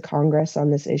members of Congress on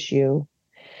this issue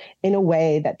in a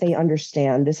way that they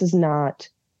understand this is not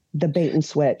the bait and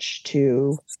switch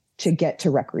to get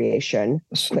to recreation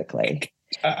quickly.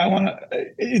 I want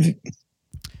to.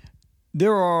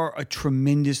 There are a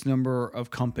tremendous number of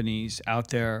companies out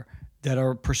there that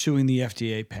are pursuing the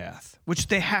FDA path, which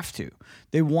they have to.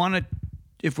 They want to,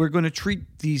 if we're going to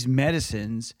treat these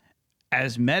medicines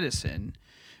as medicine,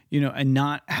 and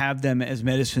not have them as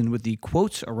medicine with the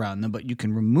quotes around them, but you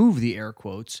can remove the air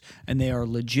quotes and they are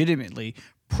legitimately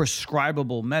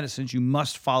prescribable medicines, you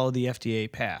must follow the FDA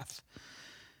path.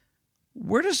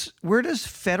 Where does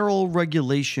federal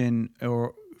regulation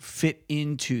or fit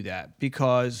into that?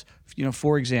 Because,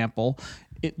 for example,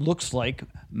 it looks like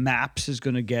MAPS is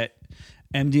going to get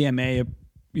MDMA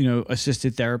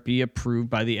assisted therapy approved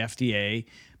by the FDA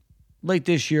late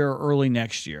this year or early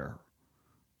next year,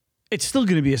 it's still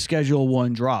going to be a Schedule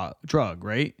I drug,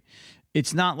 right?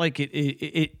 It's not like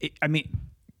I mean,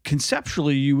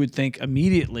 conceptually, you would think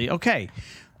immediately, okay,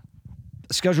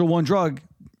 Schedule I drug,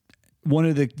 one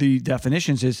of the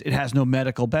definitions is it has no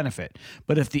medical benefit.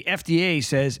 But if the FDA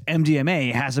says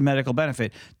MDMA has a medical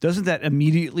benefit, doesn't that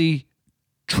immediately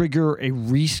trigger a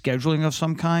rescheduling of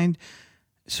some kind?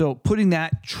 So putting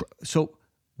that, so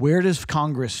where does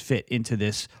Congress fit into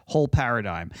this whole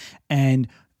paradigm? And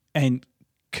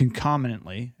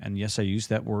concomitantly, and yes, I use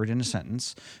that word in a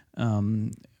sentence.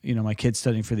 My kid's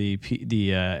studying for the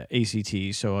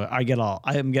ACT, so I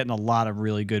am getting a lot of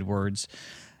really good words.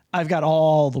 I've got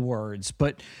all the words,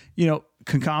 but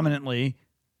concomitantly,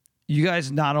 you guys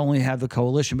not only have the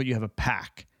coalition, but you have a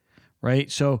PAC,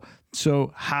 right? So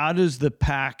how does the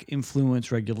PAC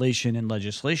influence regulation and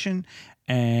legislation?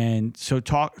 And so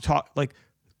talk like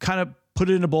kind of put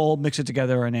it in a bowl, mix it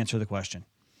together, and answer the question.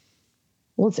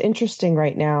 Well, it's interesting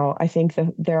right now. I think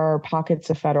that there are pockets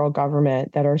of federal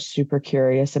government that are super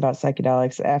curious about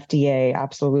psychedelics. The FDA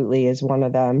absolutely is one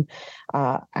of them.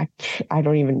 I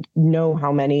don't even know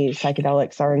how many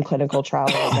psychedelics are in clinical trial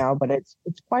right now, but it's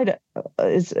quite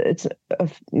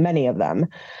many of them,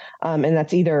 and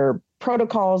that's either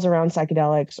protocols around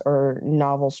psychedelics or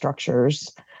novel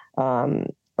structures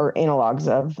or analogs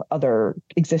of other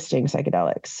existing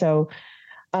psychedelics. So.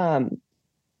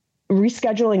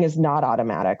 Rescheduling is not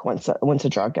automatic once a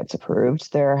drug gets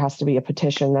approved. There has to be a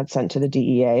petition that's sent to the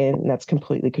DEA, and that's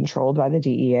completely controlled by the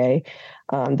DEA,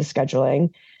 the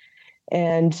scheduling.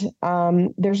 And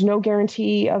there's no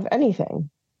guarantee of anything.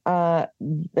 And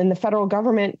the federal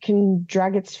government can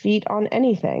drag its feet on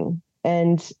anything.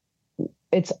 And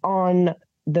it's on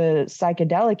the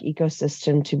psychedelic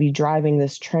ecosystem to be driving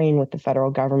this train with the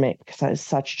federal government, because that is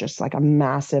such just like a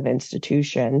massive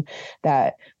institution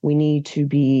that we need to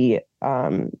be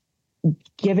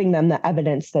giving them the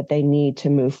evidence that they need to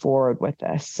move forward with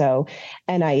this. So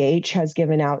NIH has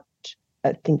given out,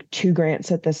 I think, 2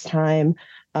 grants at this time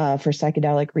for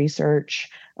psychedelic research.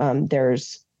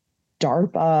 There's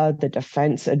DARPA, the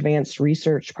Defense Advanced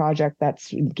Research Project,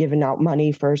 that's given out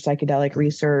money for psychedelic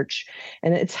research.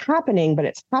 And it's happening, but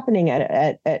it's happening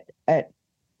at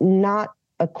not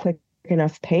a quick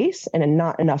enough pace, and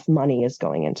not enough money is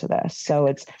going into this. So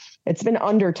it's been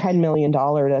under $10 million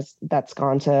that's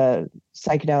gone to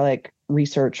psychedelic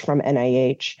research from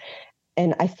NIH.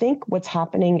 And I think what's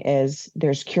happening is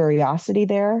there's curiosity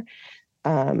there.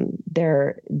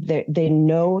 They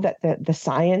know that the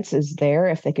science is there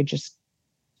if they could just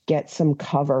get some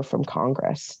cover from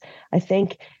Congress. I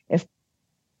think if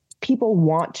people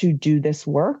want to do this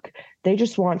work, they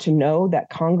just want to know that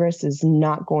Congress is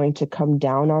not going to come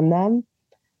down on them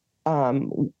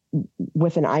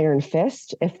with an iron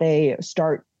fist if they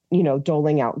start,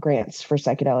 doling out grants for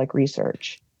psychedelic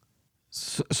research.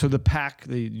 So the PAC,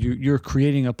 you're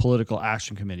creating a political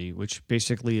action committee, which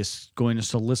basically is going to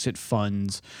solicit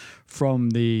funds from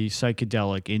the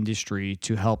psychedelic industry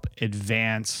to help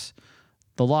advance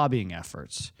the lobbying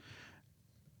efforts.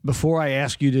 Before I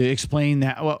ask you to explain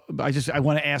that, well, I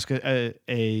want to ask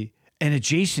an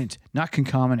adjacent, not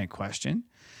concomitant question.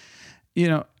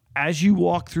 As you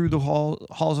walk through the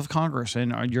halls of Congress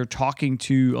and you're talking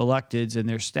to electeds and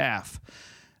their staff,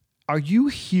 are you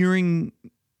hearing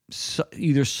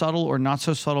either subtle or not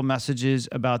so subtle messages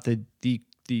about the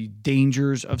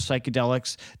dangers of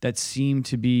psychedelics that seem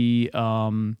to be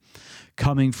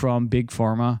coming from big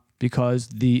pharma? Because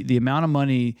the amount of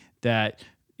money that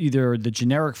either the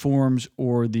generic forms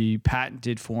or the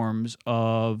patented forms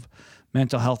of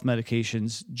mental health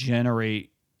medications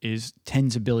generate is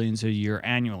tens of billions a year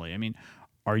annually. I mean,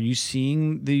 are you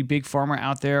seeing the big pharma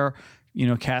out there,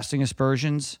 casting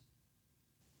aspersions?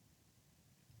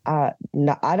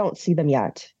 No, I don't see them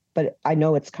yet, but I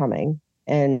know it's coming.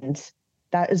 And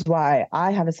that is why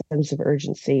I have a sense of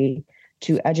urgency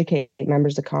to educate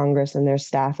members of Congress and their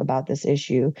staff about this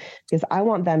issue, because I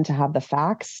want them to have the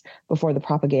facts before the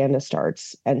propaganda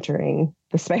starts entering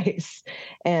the space.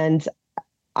 And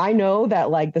I know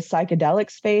that the psychedelic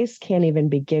space can't even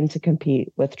begin to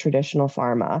compete with traditional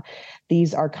pharma.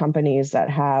 These are companies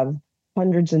that have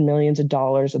hundreds and millions of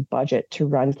dollars of budget to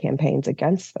run campaigns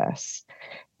against this.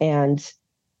 And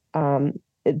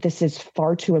this is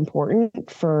far too important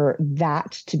for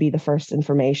that to be the first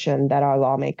information that our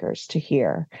lawmakers to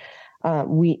hear. And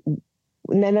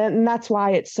that's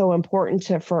why it's so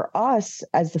important for us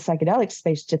as the psychedelic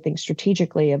space to think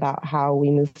strategically about how we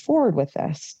move forward with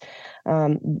this.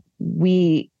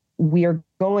 We we are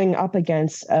going up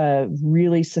against a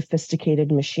really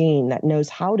sophisticated machine that knows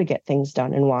how to get things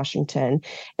done in Washington.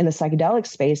 And the psychedelic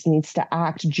space needs to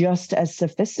act just as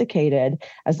sophisticated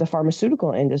as the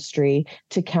pharmaceutical industry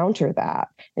to counter that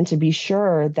and to be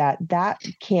sure that that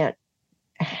can't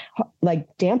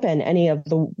dampen any of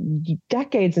the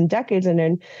decades and decades, and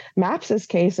in Maps's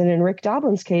case and in Rick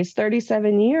Doblin's case,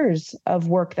 37 years of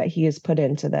work that he has put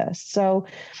into this. So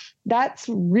that's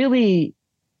really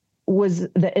was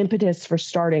the impetus for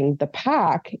starting the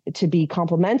PAC, to be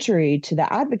complementary to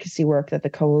the advocacy work that the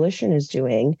coalition is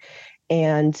doing,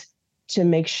 and to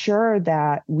make sure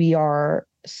that we are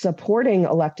supporting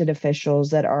elected officials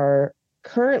that are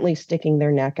currently sticking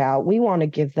their neck out. We want to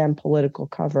give them political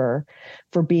cover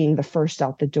for being the first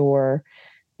out the door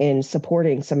in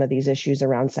supporting some of these issues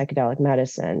around psychedelic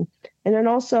medicine. And then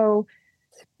also,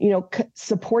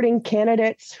 supporting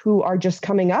candidates who are just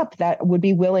coming up that would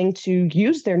be willing to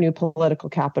use their new political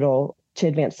capital to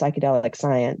advance psychedelic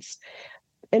science.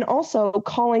 And also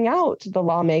calling out the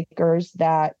lawmakers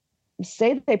that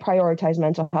say they prioritize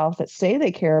mental health, that say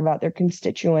they care about their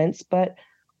constituents, but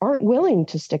aren't willing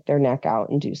to stick their neck out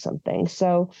and do something.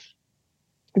 So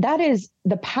that is,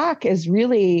 the PAC is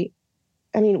really,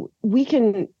 we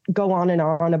can go on and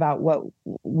on about what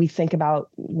we think about,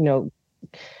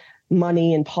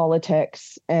 money in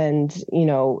politics and,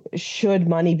 should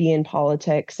money be in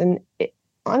politics? And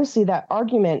honestly, that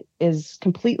argument is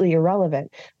completely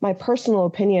irrelevant. My personal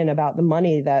opinion about the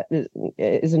money that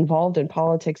is involved in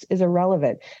politics is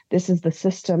irrelevant. This is the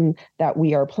system that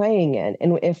we are playing in.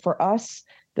 And if for us,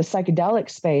 the psychedelic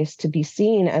space to be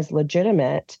seen as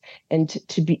legitimate and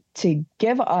to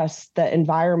give us the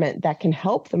environment that can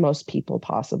help the most people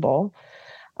possible,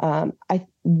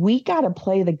 we got to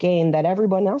play the game that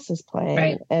everyone else is playing.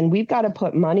 Right. And we've got to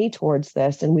put money towards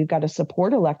this, and we've got to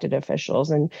support elected officials,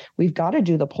 and we've got to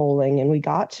do the polling, and we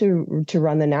got to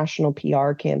run the national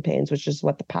PR campaigns, which is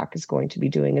what the PAC is going to be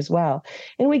doing as well.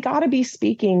 And we got to be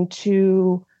speaking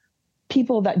to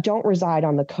people that don't reside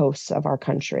on the coasts of our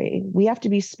country. We have to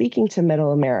be speaking to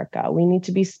middle America. We need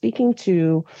to be speaking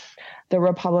to the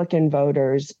Republican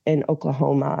voters in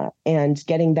Oklahoma and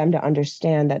getting them to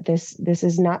understand that this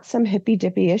is not some hippy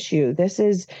dippy issue. This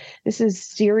is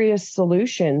serious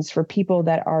solutions for people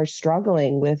that are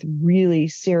struggling with really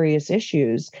serious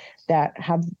issues that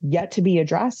have yet to be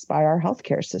addressed by our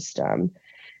healthcare system.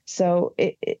 So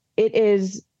it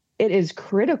is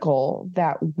critical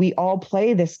that we all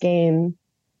play this game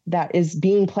that is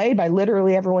being played by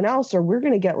literally everyone else, or we're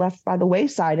going to get left by the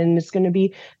wayside, and it's going to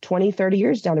be 20, 30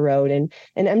 years down the road. And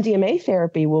MDMA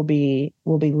therapy will be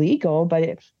legal,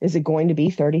 but is it going to be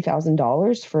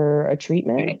 $30,000 for a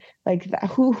treatment? Right. Like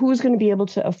who's going to be able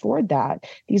to afford that?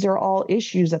 These are all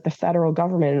issues that the federal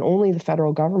government and only the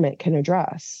federal government can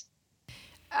address.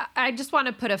 I just want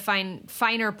to put a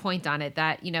finer point on it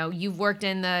that, you've worked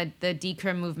in the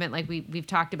decrim movement like we've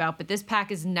talked about, but this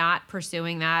PAC is not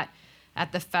pursuing that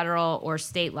at the federal or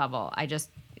state level. I just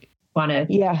want to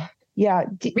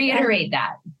reiterate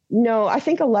that. No, I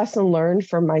think a lesson learned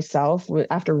for myself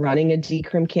after running a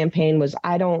decrim campaign was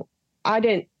I don't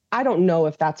know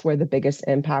if that's where the biggest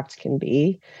impact can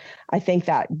be. I think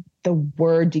that the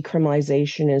word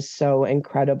decriminalization is so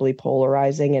incredibly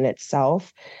polarizing in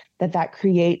itself that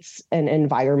creates an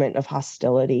environment of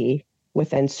hostility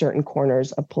within certain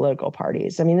corners of political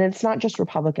parties. I mean, it's not just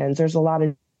Republicans. There's a lot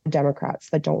of Democrats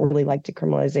that don't really like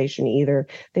decriminalization either.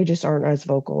 They just aren't as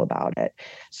vocal about it.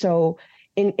 So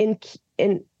in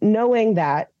knowing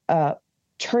that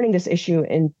turning this issue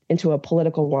into a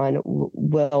political one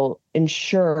will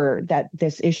ensure that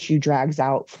this issue drags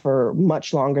out for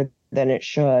much longer than it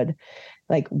should,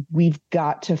 we've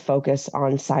got to focus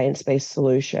on science-based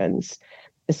solutions,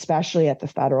 especially at the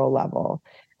federal level.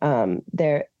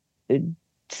 They're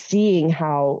seeing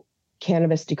how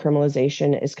cannabis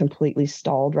decriminalization is completely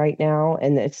stalled right now,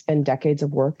 and it's been decades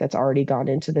of work that's already gone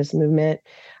into this movement.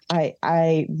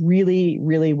 I really,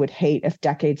 really would hate if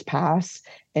decades pass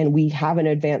and we haven't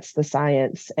advanced the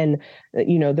science, and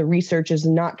the research is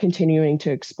not continuing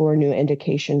to explore new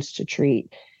indications to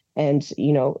treat. And,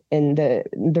 and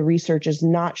the research is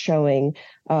not showing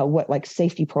what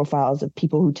safety profiles of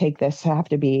people who take this have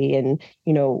to be. And,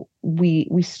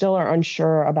 we still are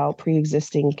unsure about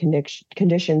pre-existing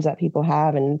conditions that people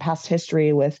have and past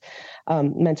history with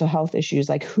mental health issues,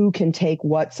 like who can take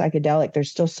what psychedelic.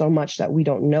 There's still so much that we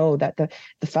don't know, that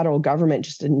the federal government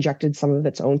just injected some of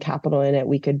its own capital in it.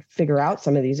 We could figure out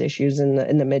some of these issues in the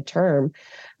midterm.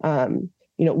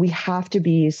 We have to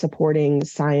be supporting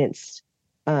science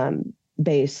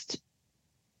based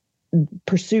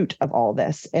pursuit of all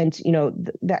this. And,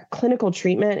 that clinical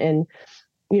treatment and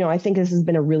I think this has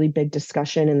been a really big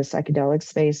discussion in the psychedelic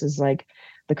space, is like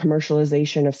the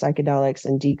commercialization of psychedelics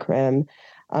and decrim.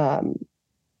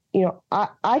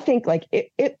 I think like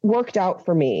it worked out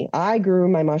for me. I grew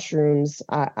my mushrooms.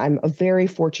 I'm a very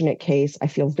fortunate case. I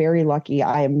feel very lucky.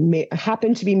 I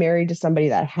happen to be married to somebody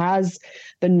that has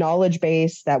the knowledge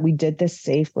base that we did this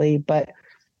safely. But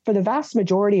for the vast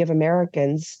majority of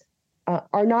Americans,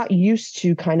 are not used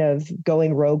to kind of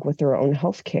going rogue with their own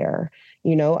healthcare.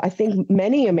 I think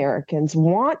many Americans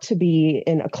want to be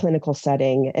in a clinical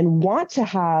setting and want to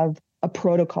have a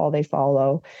protocol they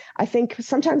follow.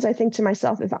 Sometimes I think to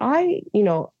myself, if I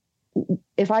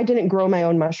didn't grow my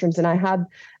own mushrooms and I had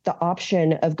the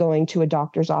option of going to a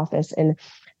doctor's office and,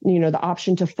 the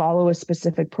option to follow a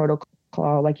specific protocol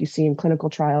like you see in clinical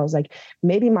trials, like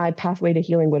maybe my pathway to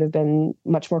healing would have been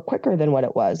much more quicker than what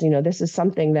it was. This is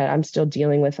something that I'm still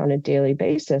dealing with on a daily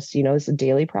basis. It's a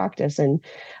daily practice. And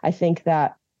I think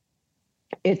that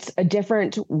it's a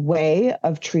different way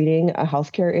of treating a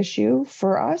healthcare issue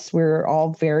for us. We're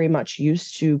all very much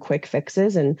used to quick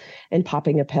fixes and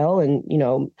popping a pill and,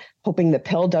 hoping the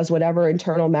pill does whatever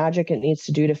internal magic it needs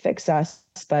to do to fix us.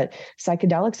 But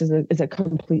psychedelics is a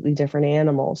completely different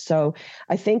animal. So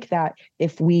I think that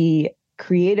if we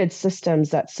created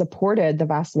systems that supported the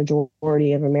vast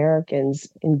majority of Americans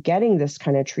in getting this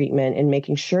kind of treatment and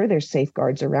making sure there's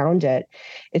safeguards around it,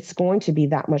 it's going to be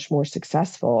that much more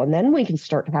successful. And then we can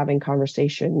start having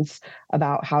conversations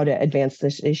about how to advance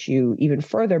this issue even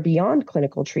further beyond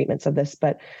clinical treatments of this.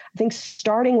 But I think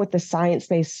starting with the science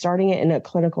base, starting it in a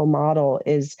clinical model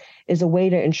is a way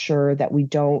to ensure that we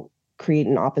don't create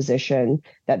an opposition,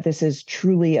 that this is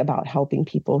truly about helping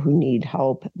people who need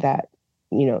help, that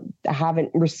haven't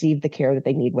received the care that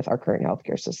they need with our current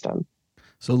healthcare system.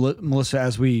 So, Melissa,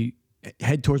 as we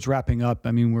head towards wrapping up,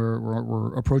 I mean,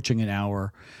 we're approaching an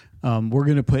hour. We're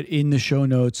going to put in the show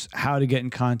notes how to get in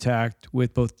contact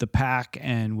with both the PAC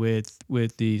and with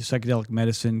the Psychedelic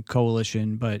Medicine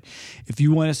Coalition. But if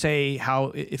you want to say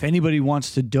if anybody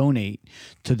wants to donate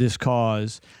to this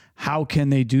cause, how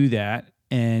can they do that?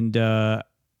 And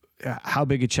how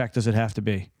big a check does it have to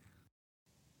be?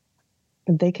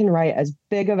 They can write as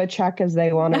big of a check as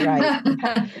they want to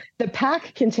write. The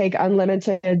PAC can take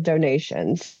unlimited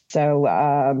donations.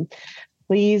 So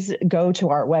please go to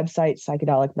our website,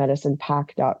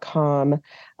 psychedelicmedicinepac.com,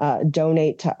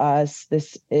 donate to us.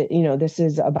 This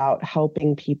is about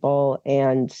helping people.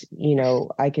 And,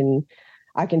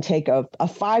 I can take a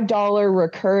 $5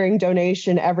 recurring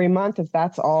donation every month if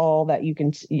that's all that you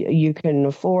can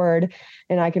afford.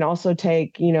 And I can also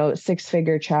take,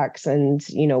 6-figure checks and,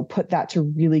 put that to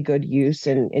really good use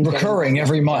and recurring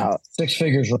every month. 6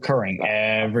 figures recurring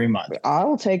every month.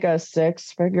 I'll take a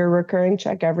 6-figure recurring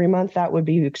check every month. That would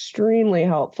be extremely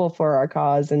helpful for our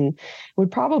cause and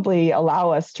would probably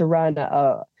allow us to run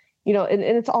and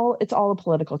it's all a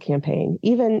political campaign.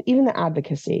 Even the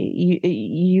advocacy,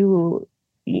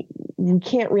 we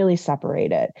can't really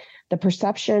separate it. The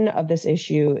perception of this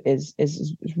issue is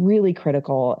really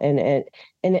critical, and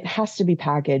it has to be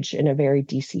packaged in a very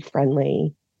DC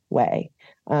friendly way.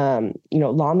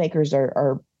 Lawmakers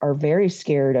are very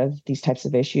scared of these types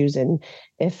of issues, and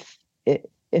if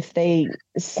they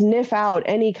sniff out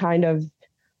any kind of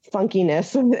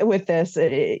funkiness with this,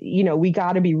 we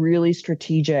got to be really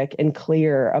strategic and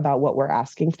clear about what we're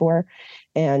asking for,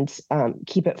 and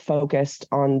keep it focused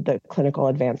on the clinical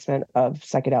advancement of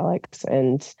psychedelics.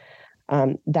 And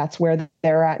that's where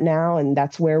they're at now, and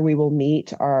that's where we will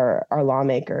meet our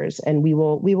lawmakers, and we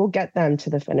will get them to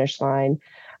the finish line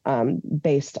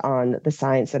based on the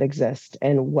science that exists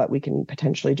and what we can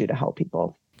potentially do to help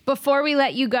people. Before we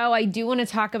let you go, I do want to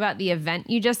talk about the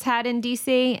event you just had in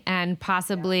DC and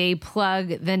possibly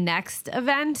plug the next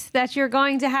event that you're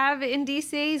going to have in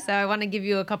DC. So I want to give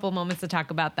you a couple moments to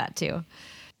talk about that too.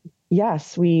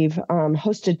 Yes, we've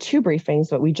hosted 2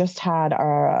 briefings, but we just had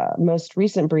our most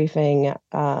recent briefing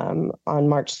on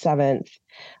March 7th,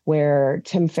 where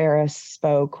Tim Ferriss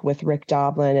spoke with Rick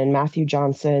Doblin and Matthew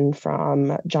Johnson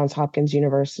from Johns Hopkins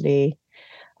University.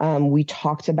 We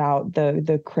talked about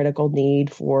the critical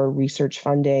need for research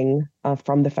funding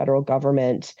from the federal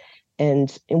government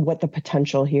and what the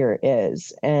potential here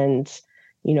is. And,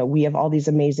 we have all these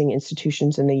amazing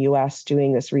institutions in the U.S.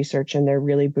 doing this research, and they're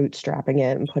really bootstrapping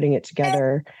it and putting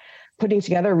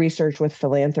together research with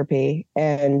philanthropy.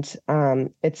 And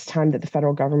it's time that the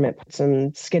federal government put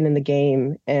some skin in the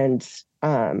game and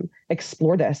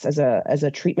explore this as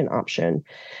a treatment option.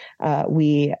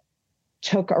 We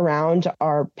took around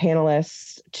our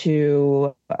panelists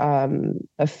to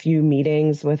a few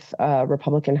meetings with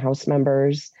Republican House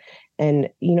members and,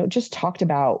 just talked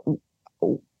about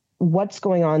what's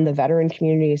going on in the veteran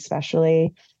community,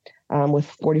 especially with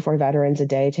 44 veterans a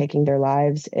day taking their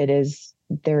lives,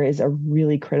 there is a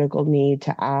really critical need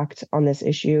to act on this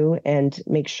issue and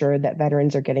make sure that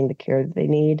veterans are getting the care that they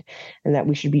need, and that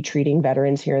we should be treating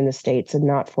veterans here in the States and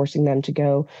not forcing them to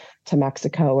go to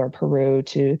Mexico or Peru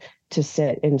to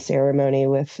sit in ceremony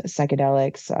with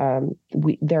psychedelics.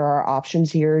 There are options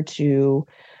here to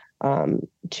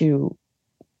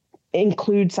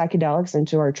include psychedelics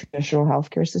into our traditional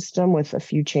healthcare system with a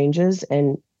few changes,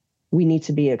 and we need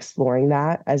to be exploring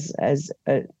that as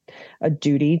a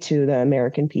duty to the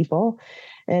American people.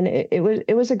 And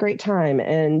it was a great time.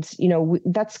 And,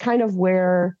 that's kind of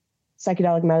where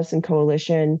Psychedelic Medicine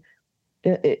Coalition,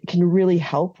 it can really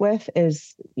help with,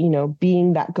 is,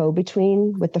 being that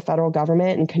go-between with the federal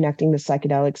government and connecting the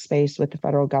psychedelic space with the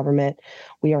federal government.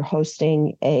 We are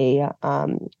hosting a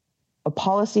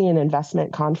policy and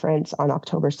investment conference on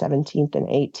October 17th and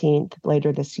 18th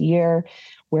later this year,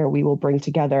 where we will bring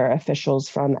together officials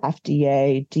from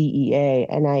FDA, DEA,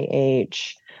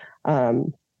 NIH,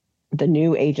 the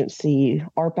new agency,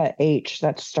 ARPA-H,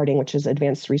 that's starting, which is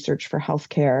Advanced Research for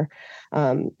Healthcare,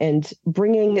 and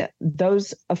bringing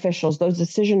those officials, those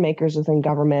decision makers within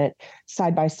government,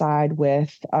 side by side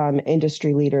with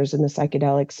industry leaders in the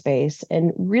psychedelic space,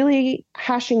 and really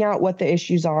hashing out what the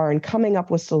issues are and coming up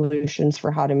with solutions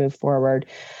for how to move forward.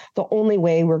 The only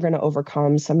way we're going to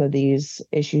overcome some of these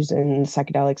issues in the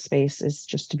psychedelic space is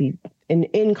just to be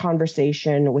in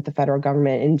conversation with the federal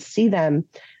government and see them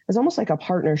as almost like a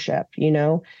partnership,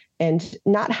 and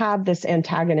not have this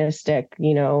antagonistic,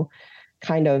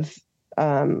 kind of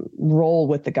role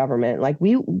with the government. Like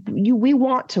we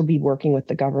want to be working with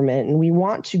the government, and we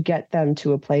want to get them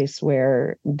to a place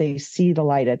where they see the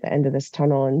light at the end of this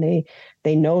tunnel, and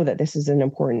they know that this is an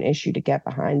important issue to get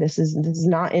behind. This is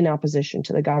not in opposition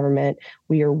to the government.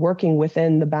 We are working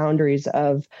within the boundaries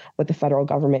of what the federal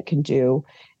government can do,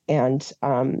 and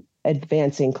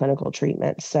advancing clinical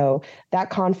treatment. So that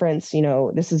conference,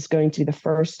 this is going to be the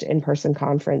first in-person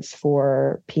conference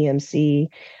for PMC.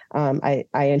 I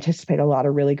anticipate a lot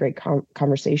of really great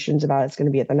conversations about it. It's going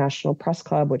to be at the National Press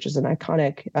Club, which is an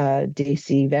iconic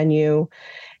DC venue.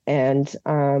 And,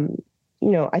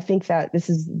 I think that this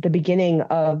is the beginning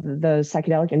of the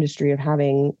psychedelic industry of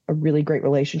having a really great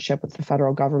relationship with the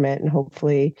federal government. And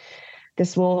hopefully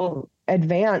this will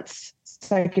advance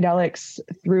psychedelics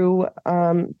through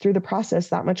the process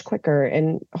that much quicker,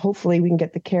 and hopefully we can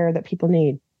get the care that people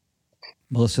need.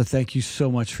 Melissa, thank you so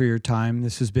much for your time.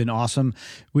 This has been awesome.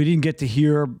 We didn't get to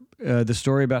hear the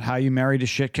story about how you married a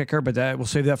shit kicker, but we'll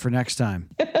save that for next time.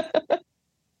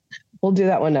 We'll do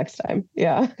that one next time.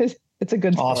 Yeah, it's a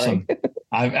good story. Awesome.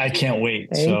 I can't wait.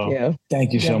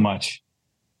 Thank you so much.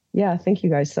 Yeah, thank you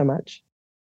guys so much.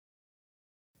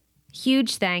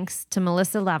 Huge thanks to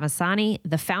Melissa Lavasani,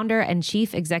 the founder and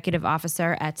chief executive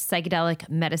officer at Psychedelic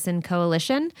Medicine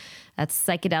Coalition. That's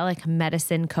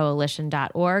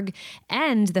psychedelicmedicinecoalition.org,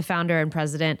 and the founder and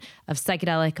president of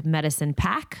Psychedelic Medicine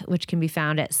PAC, which can be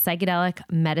found at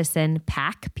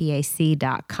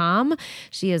psychedelicmedicinepac.com.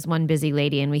 She is one busy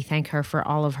lady, and we thank her for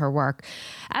all of her work.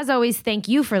 As always, thank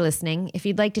you for listening. If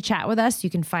you'd like to chat with us, you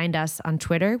can find us on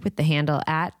Twitter with the handle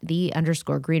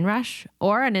 @the_greenrush,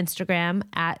 or on Instagram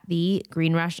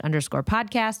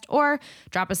 @the_greenrush_podcast, or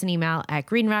drop us an email at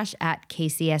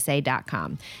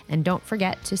greenrush@kcsa.com. And don't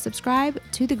forget to subscribe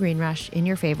to The Green Rush in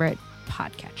your favorite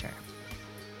podcatcher.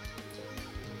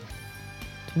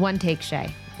 One take,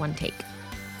 Shay. One take.